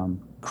to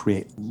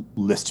create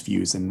list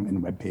views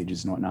in web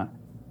pages and whatnot.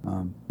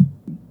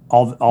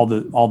 All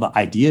the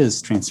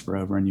ideas transfer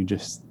over, and you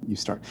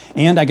start.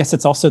 And I guess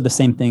it's also the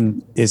same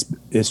thing is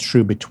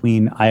true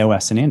between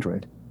iOS and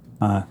Android.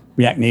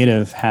 React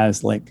Native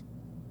has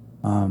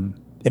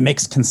it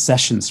makes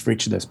concessions for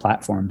each of those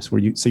platforms where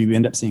you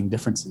end up seeing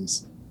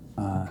differences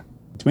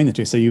between the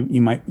two. So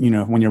you might,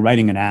 when you're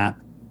writing an app,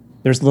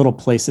 there's little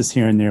places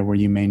here and there where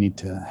you may need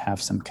to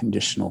have some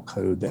conditional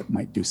code that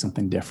might do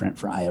something different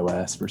for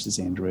iOS versus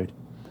Android.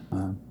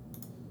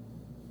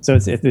 So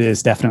it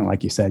is definitely,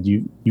 like you said,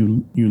 you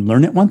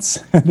learn it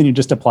once and then you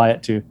just apply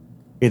it to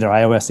either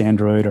iOS,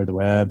 Android, or the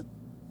web.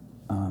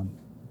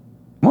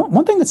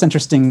 One thing that's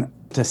interesting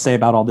to say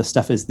about all this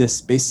stuff is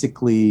this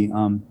basically,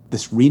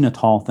 this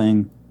Renatal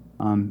thing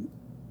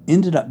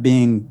ended up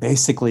being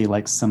basically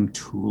like some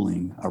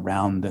tooling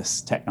around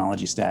this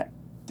technology stack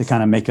to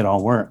kind of make it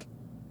all work.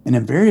 And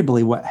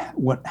invariably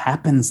what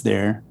happens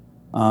there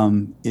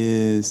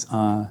is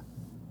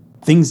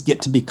things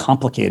get to be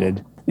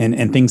complicated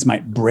and things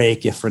might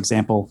break if, for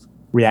example,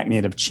 React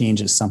Native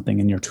changes something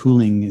and your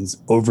tooling is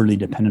overly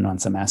dependent on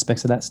some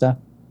aspects of that stuff.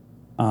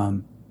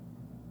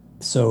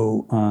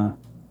 So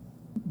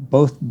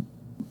both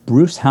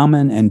Bruce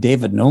Howman and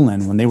David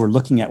Nolan, when they were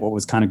looking at what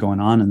was kind of going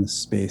on in this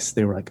space,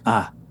 they were like,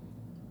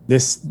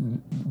 this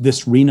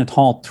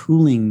Renatal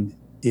tooling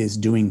is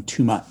doing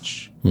too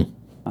much.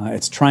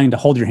 It's trying to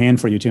hold your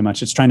hand for you too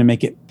much. It's trying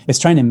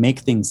to make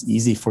things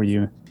easy for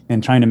you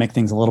and trying to make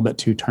things a little bit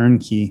too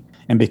turnkey.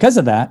 And because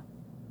of that,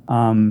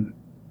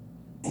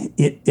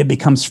 it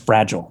becomes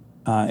fragile.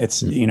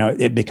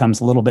 It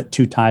becomes a little bit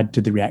too tied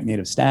to the React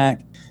Native stack.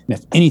 And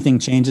if anything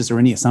changes or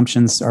any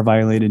assumptions are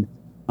violated,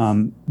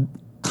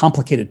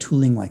 complicated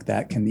tooling like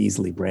that can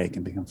easily break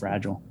and become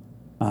fragile.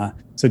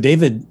 So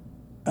David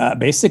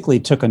basically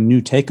took a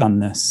new take on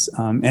this,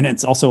 and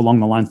it's also along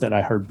the lines that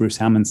I heard Bruce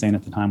Hammond saying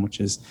at the time, which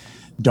is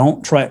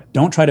don't try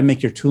to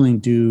make your tooling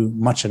do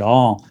much at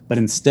all, but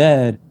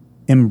instead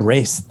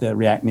embrace the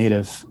React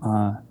Native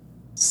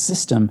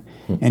system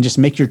and just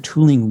make your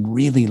tooling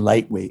really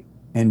lightweight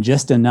and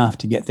just enough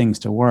to get things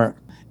to work.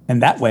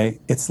 And that way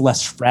it's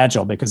less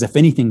fragile, because if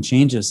anything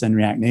changes in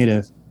React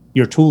Native,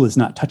 your tool is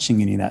not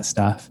touching any of that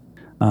stuff.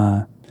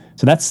 So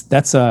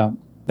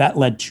that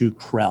led to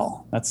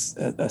Krell. That's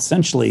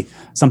essentially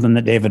something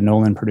that David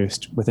Nolan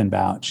produced within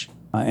Vouch,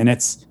 and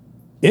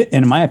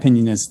in my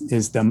opinion,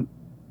 is the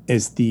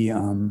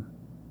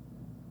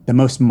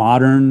most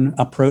modern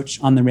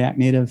approach on the React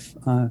Native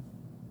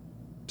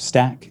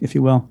stack, if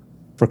you will,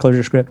 for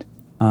ClojureScript.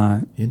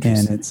 And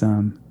it's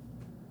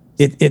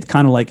it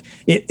kind of like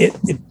it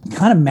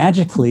kind of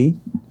magically,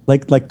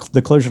 like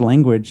the Clojure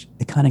language,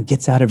 it kind of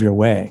gets out of your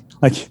way.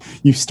 Like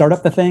you start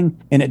up the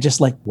thing and it just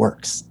like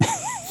works.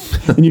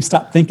 And you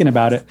stop thinking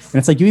about it, and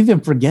it's like you even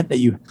forget that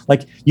you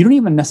don't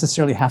even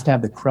necessarily have to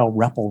have the Krell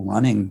REPL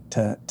running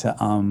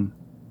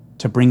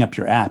to bring up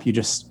your app. You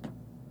just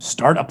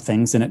start up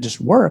things and it just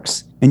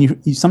works, and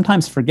you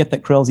sometimes forget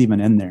that Krell's even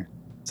in there.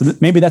 So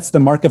maybe that's the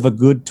mark of a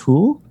good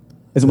tool,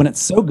 is when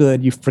it's so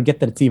good you forget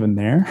that it's even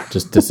there.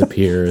 Just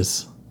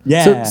disappears.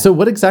 Yeah. So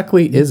what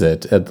exactly is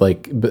it?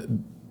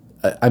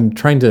 I'm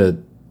trying to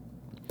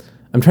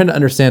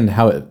understand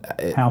how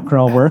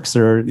Krell works,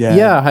 or how it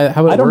works.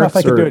 I don't know if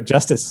I could do it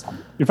justice.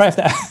 You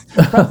probably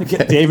have to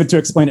get David to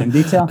explain it in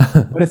detail.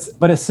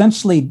 But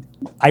essentially,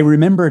 I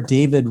remember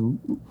David.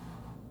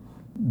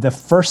 The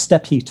first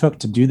step he took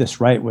to do this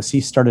right was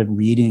he started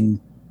reading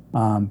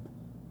how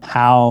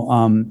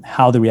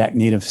the React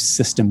Native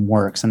system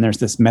works, and there's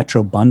this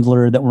Metro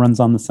bundler that runs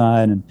on the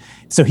side, and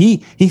so he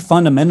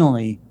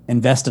fundamentally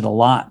invested a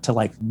lot to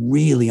like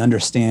really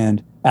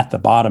understand at the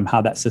bottom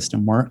how that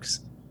system works.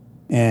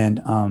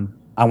 And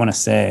I want to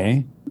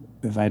say,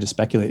 if I had to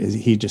speculate, is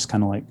he just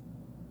kind of like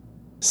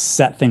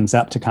set things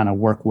up to kind of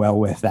work well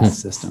with that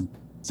system.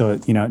 So,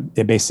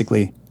 it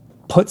basically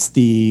puts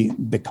the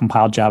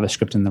compiled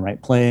JavaScript in the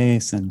right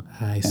place and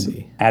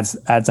adds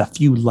a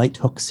few light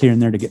hooks here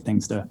and there to get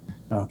things to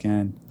hook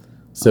in.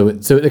 So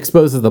it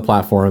exposes the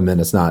platform,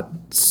 and it's not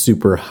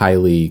super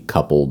highly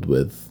coupled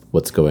with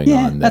what's going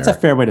on there. That's a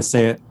fair way to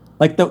say it.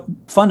 Like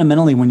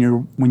fundamentally, when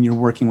you're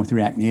working with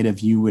React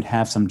Native, you would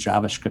have some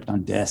JavaScript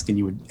on disk, and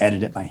you would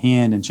edit it by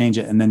hand and change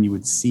it, and then you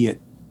would see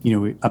it,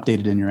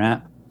 updated in your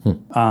app.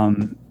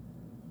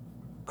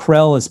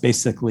 Krell is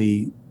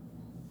basically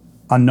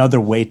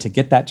another way to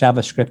get that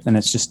JavaScript, and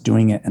it's just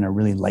doing it in a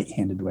really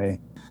light-handed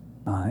way,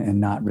 and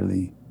not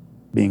really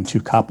being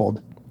too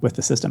coupled with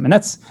the system. And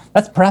that's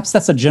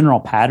a general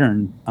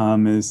pattern.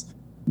 Is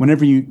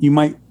whenever you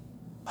might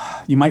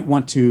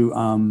want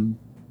to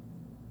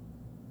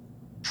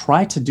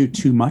try to do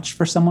too much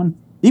for someone.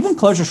 Even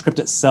ClojureScript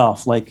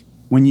itself, like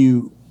when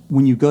you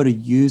go to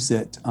use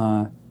it,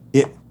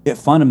 it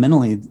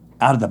fundamentally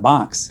out of the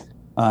box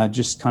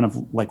just kind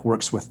of like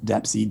works with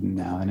Deps Eden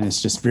now, and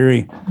it's just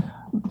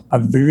a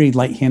very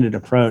light-handed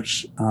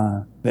approach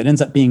that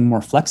ends up being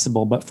more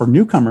flexible. But for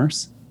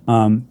newcomers,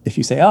 if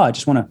you say, I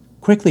just want to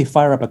quickly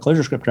fire up a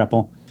ClojureScript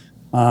REPL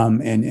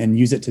and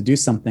use it to do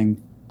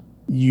something,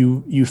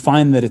 you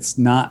find that it's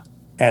not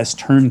as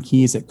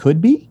turnkey as it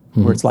could be,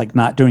 where it's like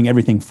not doing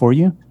everything for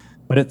you,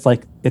 but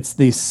it's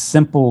these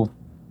simple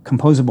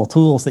composable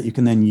tools that you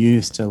can then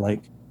use to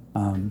like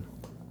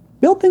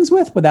build things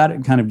with without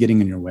it kind of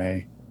getting in your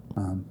way.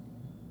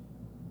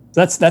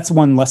 That's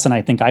one lesson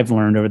I think I've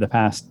learned over the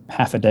past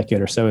half a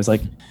decade or so, is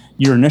like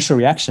your initial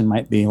reaction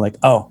might be like,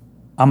 I'm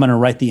going to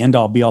write the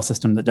end-all be-all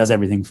system that does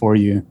everything for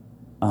you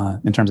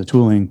in terms of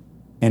tooling.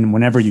 And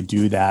whenever you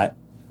do that,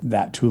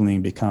 that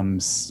tooling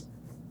becomes,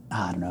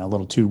 I don't know, a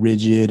little too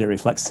rigid. It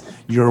reflects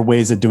your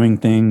ways of doing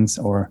things,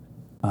 or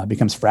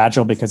becomes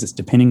fragile because it's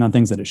depending on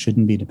things that it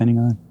shouldn't be depending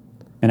on.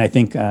 And I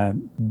think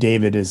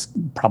David is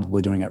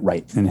probably doing it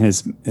right. And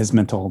his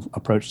mental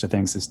approach to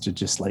things is to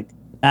just like,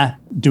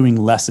 doing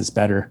less is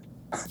better.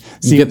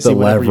 You get the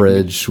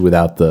leverage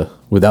without the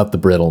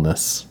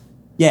brittleness.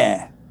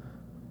 Yeah.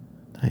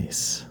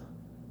 Nice.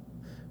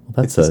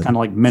 Well, it's kind of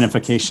like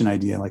minification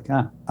idea, like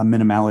a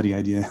minimality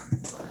idea.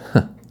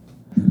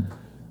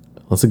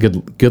 That's a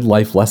good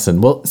life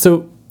lesson. Well,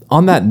 so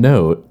on that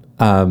note,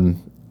 I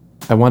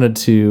wanted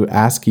to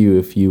ask you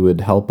if you would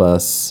help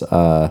us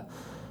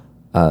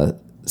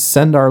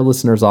send our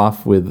listeners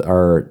off with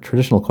our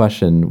traditional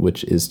question,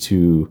 which is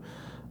to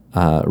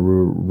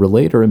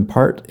relate or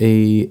impart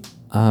a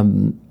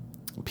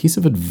piece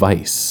of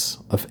advice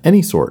of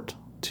any sort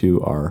to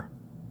our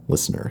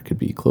listener. Could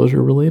be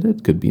Clojure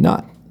related, could be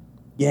not.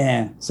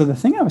 Yeah. So the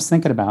thing I was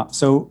thinking about,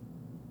 so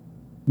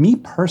me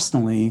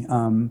personally,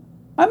 I'm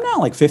now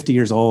like 50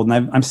 years old,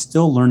 and I'm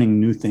still learning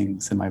new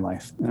things in my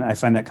life. And I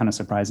find that kind of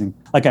surprising.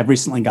 Like I've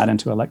recently got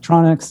into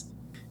electronics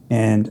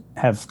and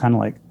have kind of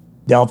like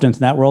delved into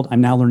that world.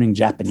 I'm now learning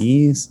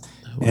Japanese.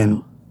 Oh,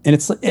 wow. And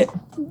it's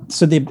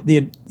so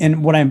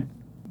and what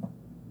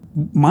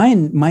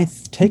my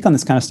take on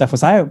this kind of stuff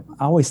was I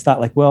always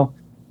thought like, well,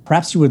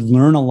 perhaps you would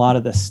learn a lot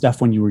of this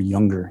stuff when you were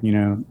younger,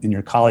 in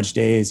your college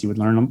days, you would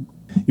learn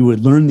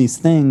these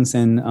things,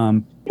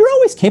 and you're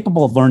always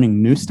capable of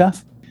learning new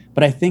stuff.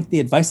 But I think the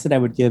advice that I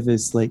would give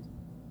is like,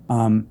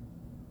 don't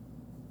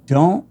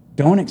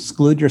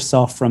exclude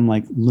yourself from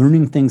like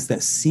learning things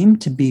that seem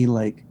to be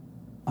like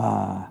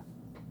out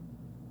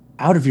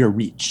of your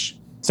reach.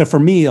 So for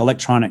me,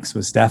 electronics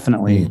was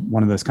definitely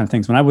one of those kind of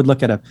things. When I would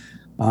look at a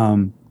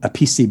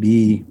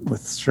PCB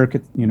with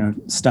circuit,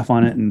 stuff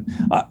on it, and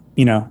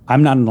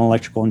I'm not an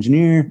electrical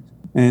engineer,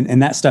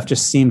 and that stuff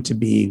just seemed to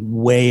be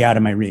way out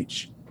of my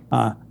reach.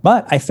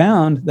 But I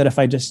found that if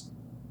I just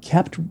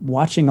kept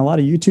watching a lot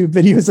of YouTube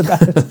videos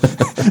about it,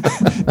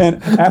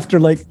 and after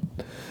like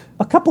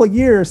a couple of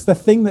years, the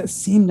thing that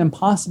seemed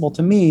impossible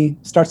to me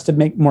starts to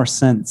make more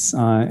sense,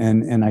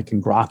 and I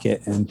can grok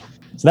it. And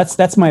so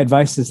that's my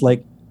advice is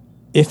like,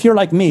 if you're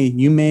like me,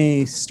 you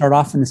may start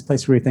off in this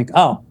place where you think,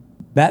 oh,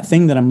 that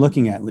thing that I'm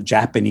looking at,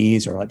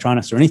 Japanese or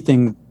electronics or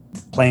anything,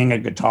 playing a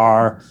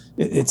guitar,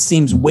 it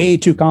seems way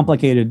too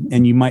complicated,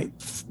 and you might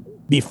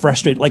be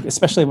frustrated. Like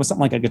especially with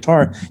something like a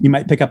guitar, you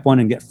might pick up one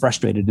and get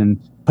frustrated and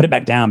put it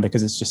back down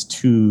because it's just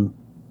too.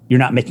 You're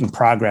not making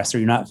progress, or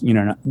you're not,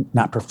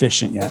 not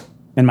proficient yet.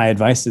 And my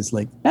advice is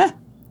like,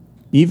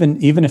 even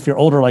if you're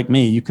older like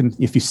me, you can,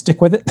 if you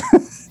stick with it,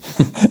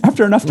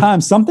 after enough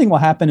time, something will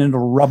happen and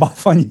it'll rub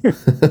off on you,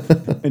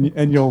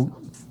 and you'll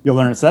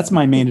learn it. So that's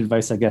my main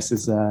advice, I guess,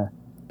 is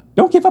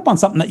don't give up on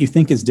something that you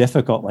think is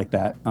difficult like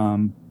that.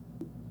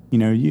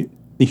 The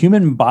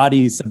human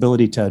body's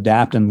ability to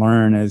adapt and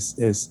learn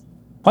is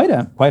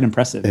quite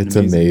impressive. It's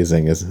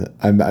amazing, isn't it?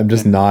 I'm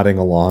just nodding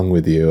along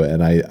with you,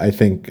 and I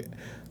think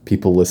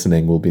people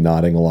listening will be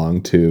nodding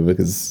along too,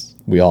 because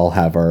we all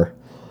have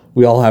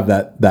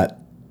that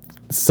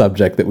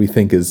subject that we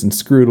think is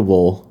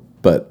inscrutable,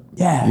 but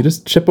you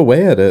just chip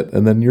away at it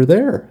and then you're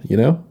there,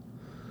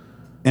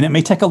 And it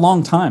may take a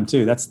long time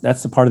too. That's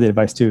the part of the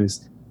advice too,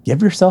 is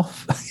give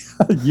yourself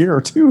a year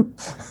or two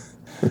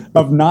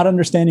of not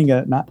understanding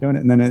it, not doing it,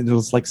 and then it'll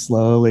just like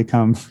slowly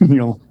come.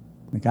 You'll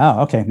like,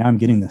 oh, okay, now I'm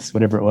getting this,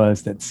 whatever it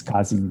was that's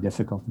causing me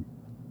difficulty.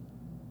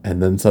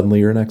 And then suddenly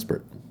you're an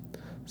expert.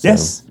 So.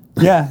 Yes.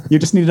 Yeah. You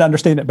just need to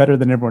understand it better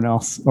than everyone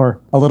else, or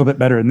a little bit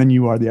better, and then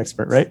you are the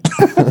expert, right?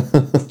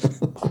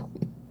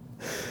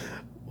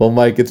 Well,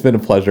 Mike, it's been a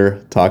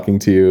pleasure talking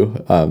to you.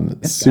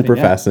 Super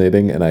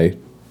fascinating, and I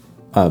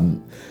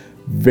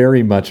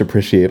very much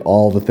appreciate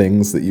all the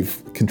things that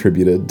you've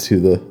contributed to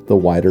the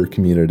wider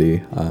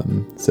community.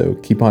 So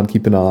keep on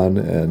keeping on,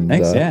 and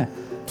thanks.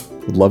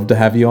 Would love to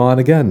have you on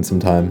again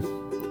sometime.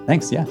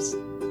 Thanks. Yes.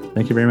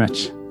 Thank you very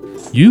much.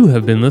 You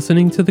have been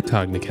listening to the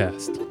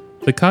Cognicast.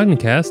 The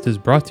Cognicast is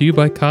brought to you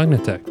by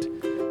Cognitect.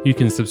 You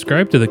can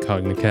subscribe to the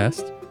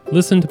Cognicast,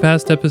 listen to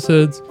past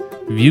episodes,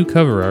 view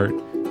cover art,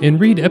 and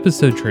read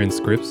episode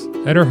transcripts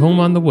at our home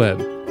on the web,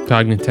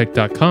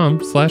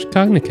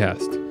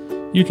 cognitect.com/Cognicast.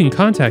 You can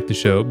contact the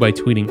show by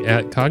tweeting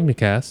at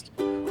Cognicast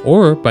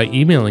or by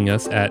emailing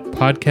us at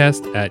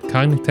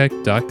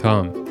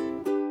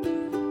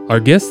podcast@cognitect.com. Our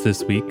guest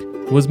this week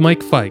was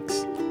Mike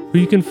Fikes, who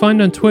you can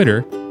find on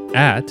Twitter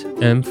at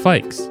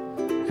mfikes,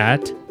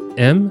 at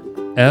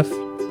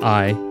MFIKES.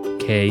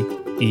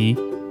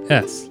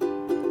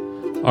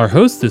 Our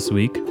host this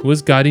week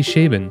was Gadi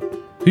Shaban,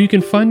 who you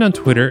can find on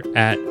Twitter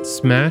at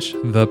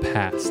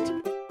SmashThePast.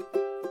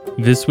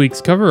 This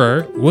week's cover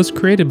art was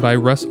created by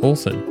Russ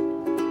Olson.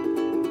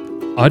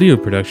 Audio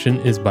production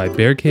is by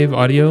Bear Cave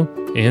Audio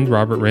and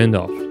Robert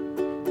Randolph.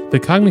 The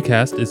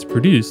Cognicast is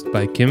produced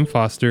by Kim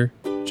Foster,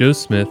 Joe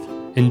Smith,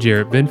 and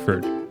Jarrett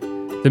Binford.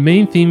 The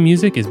main theme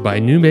music is by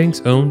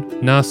Newbank's own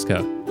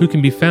Nazca, who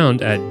can be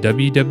found at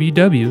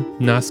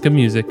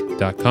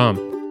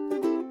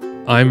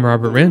www.nazcamusic.com. I'm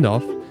Robert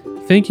Randolph.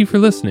 Thank you for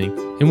listening,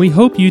 and we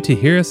hope you to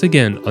hear us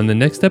again on the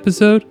next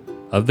episode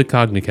of the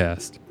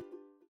Cognicast.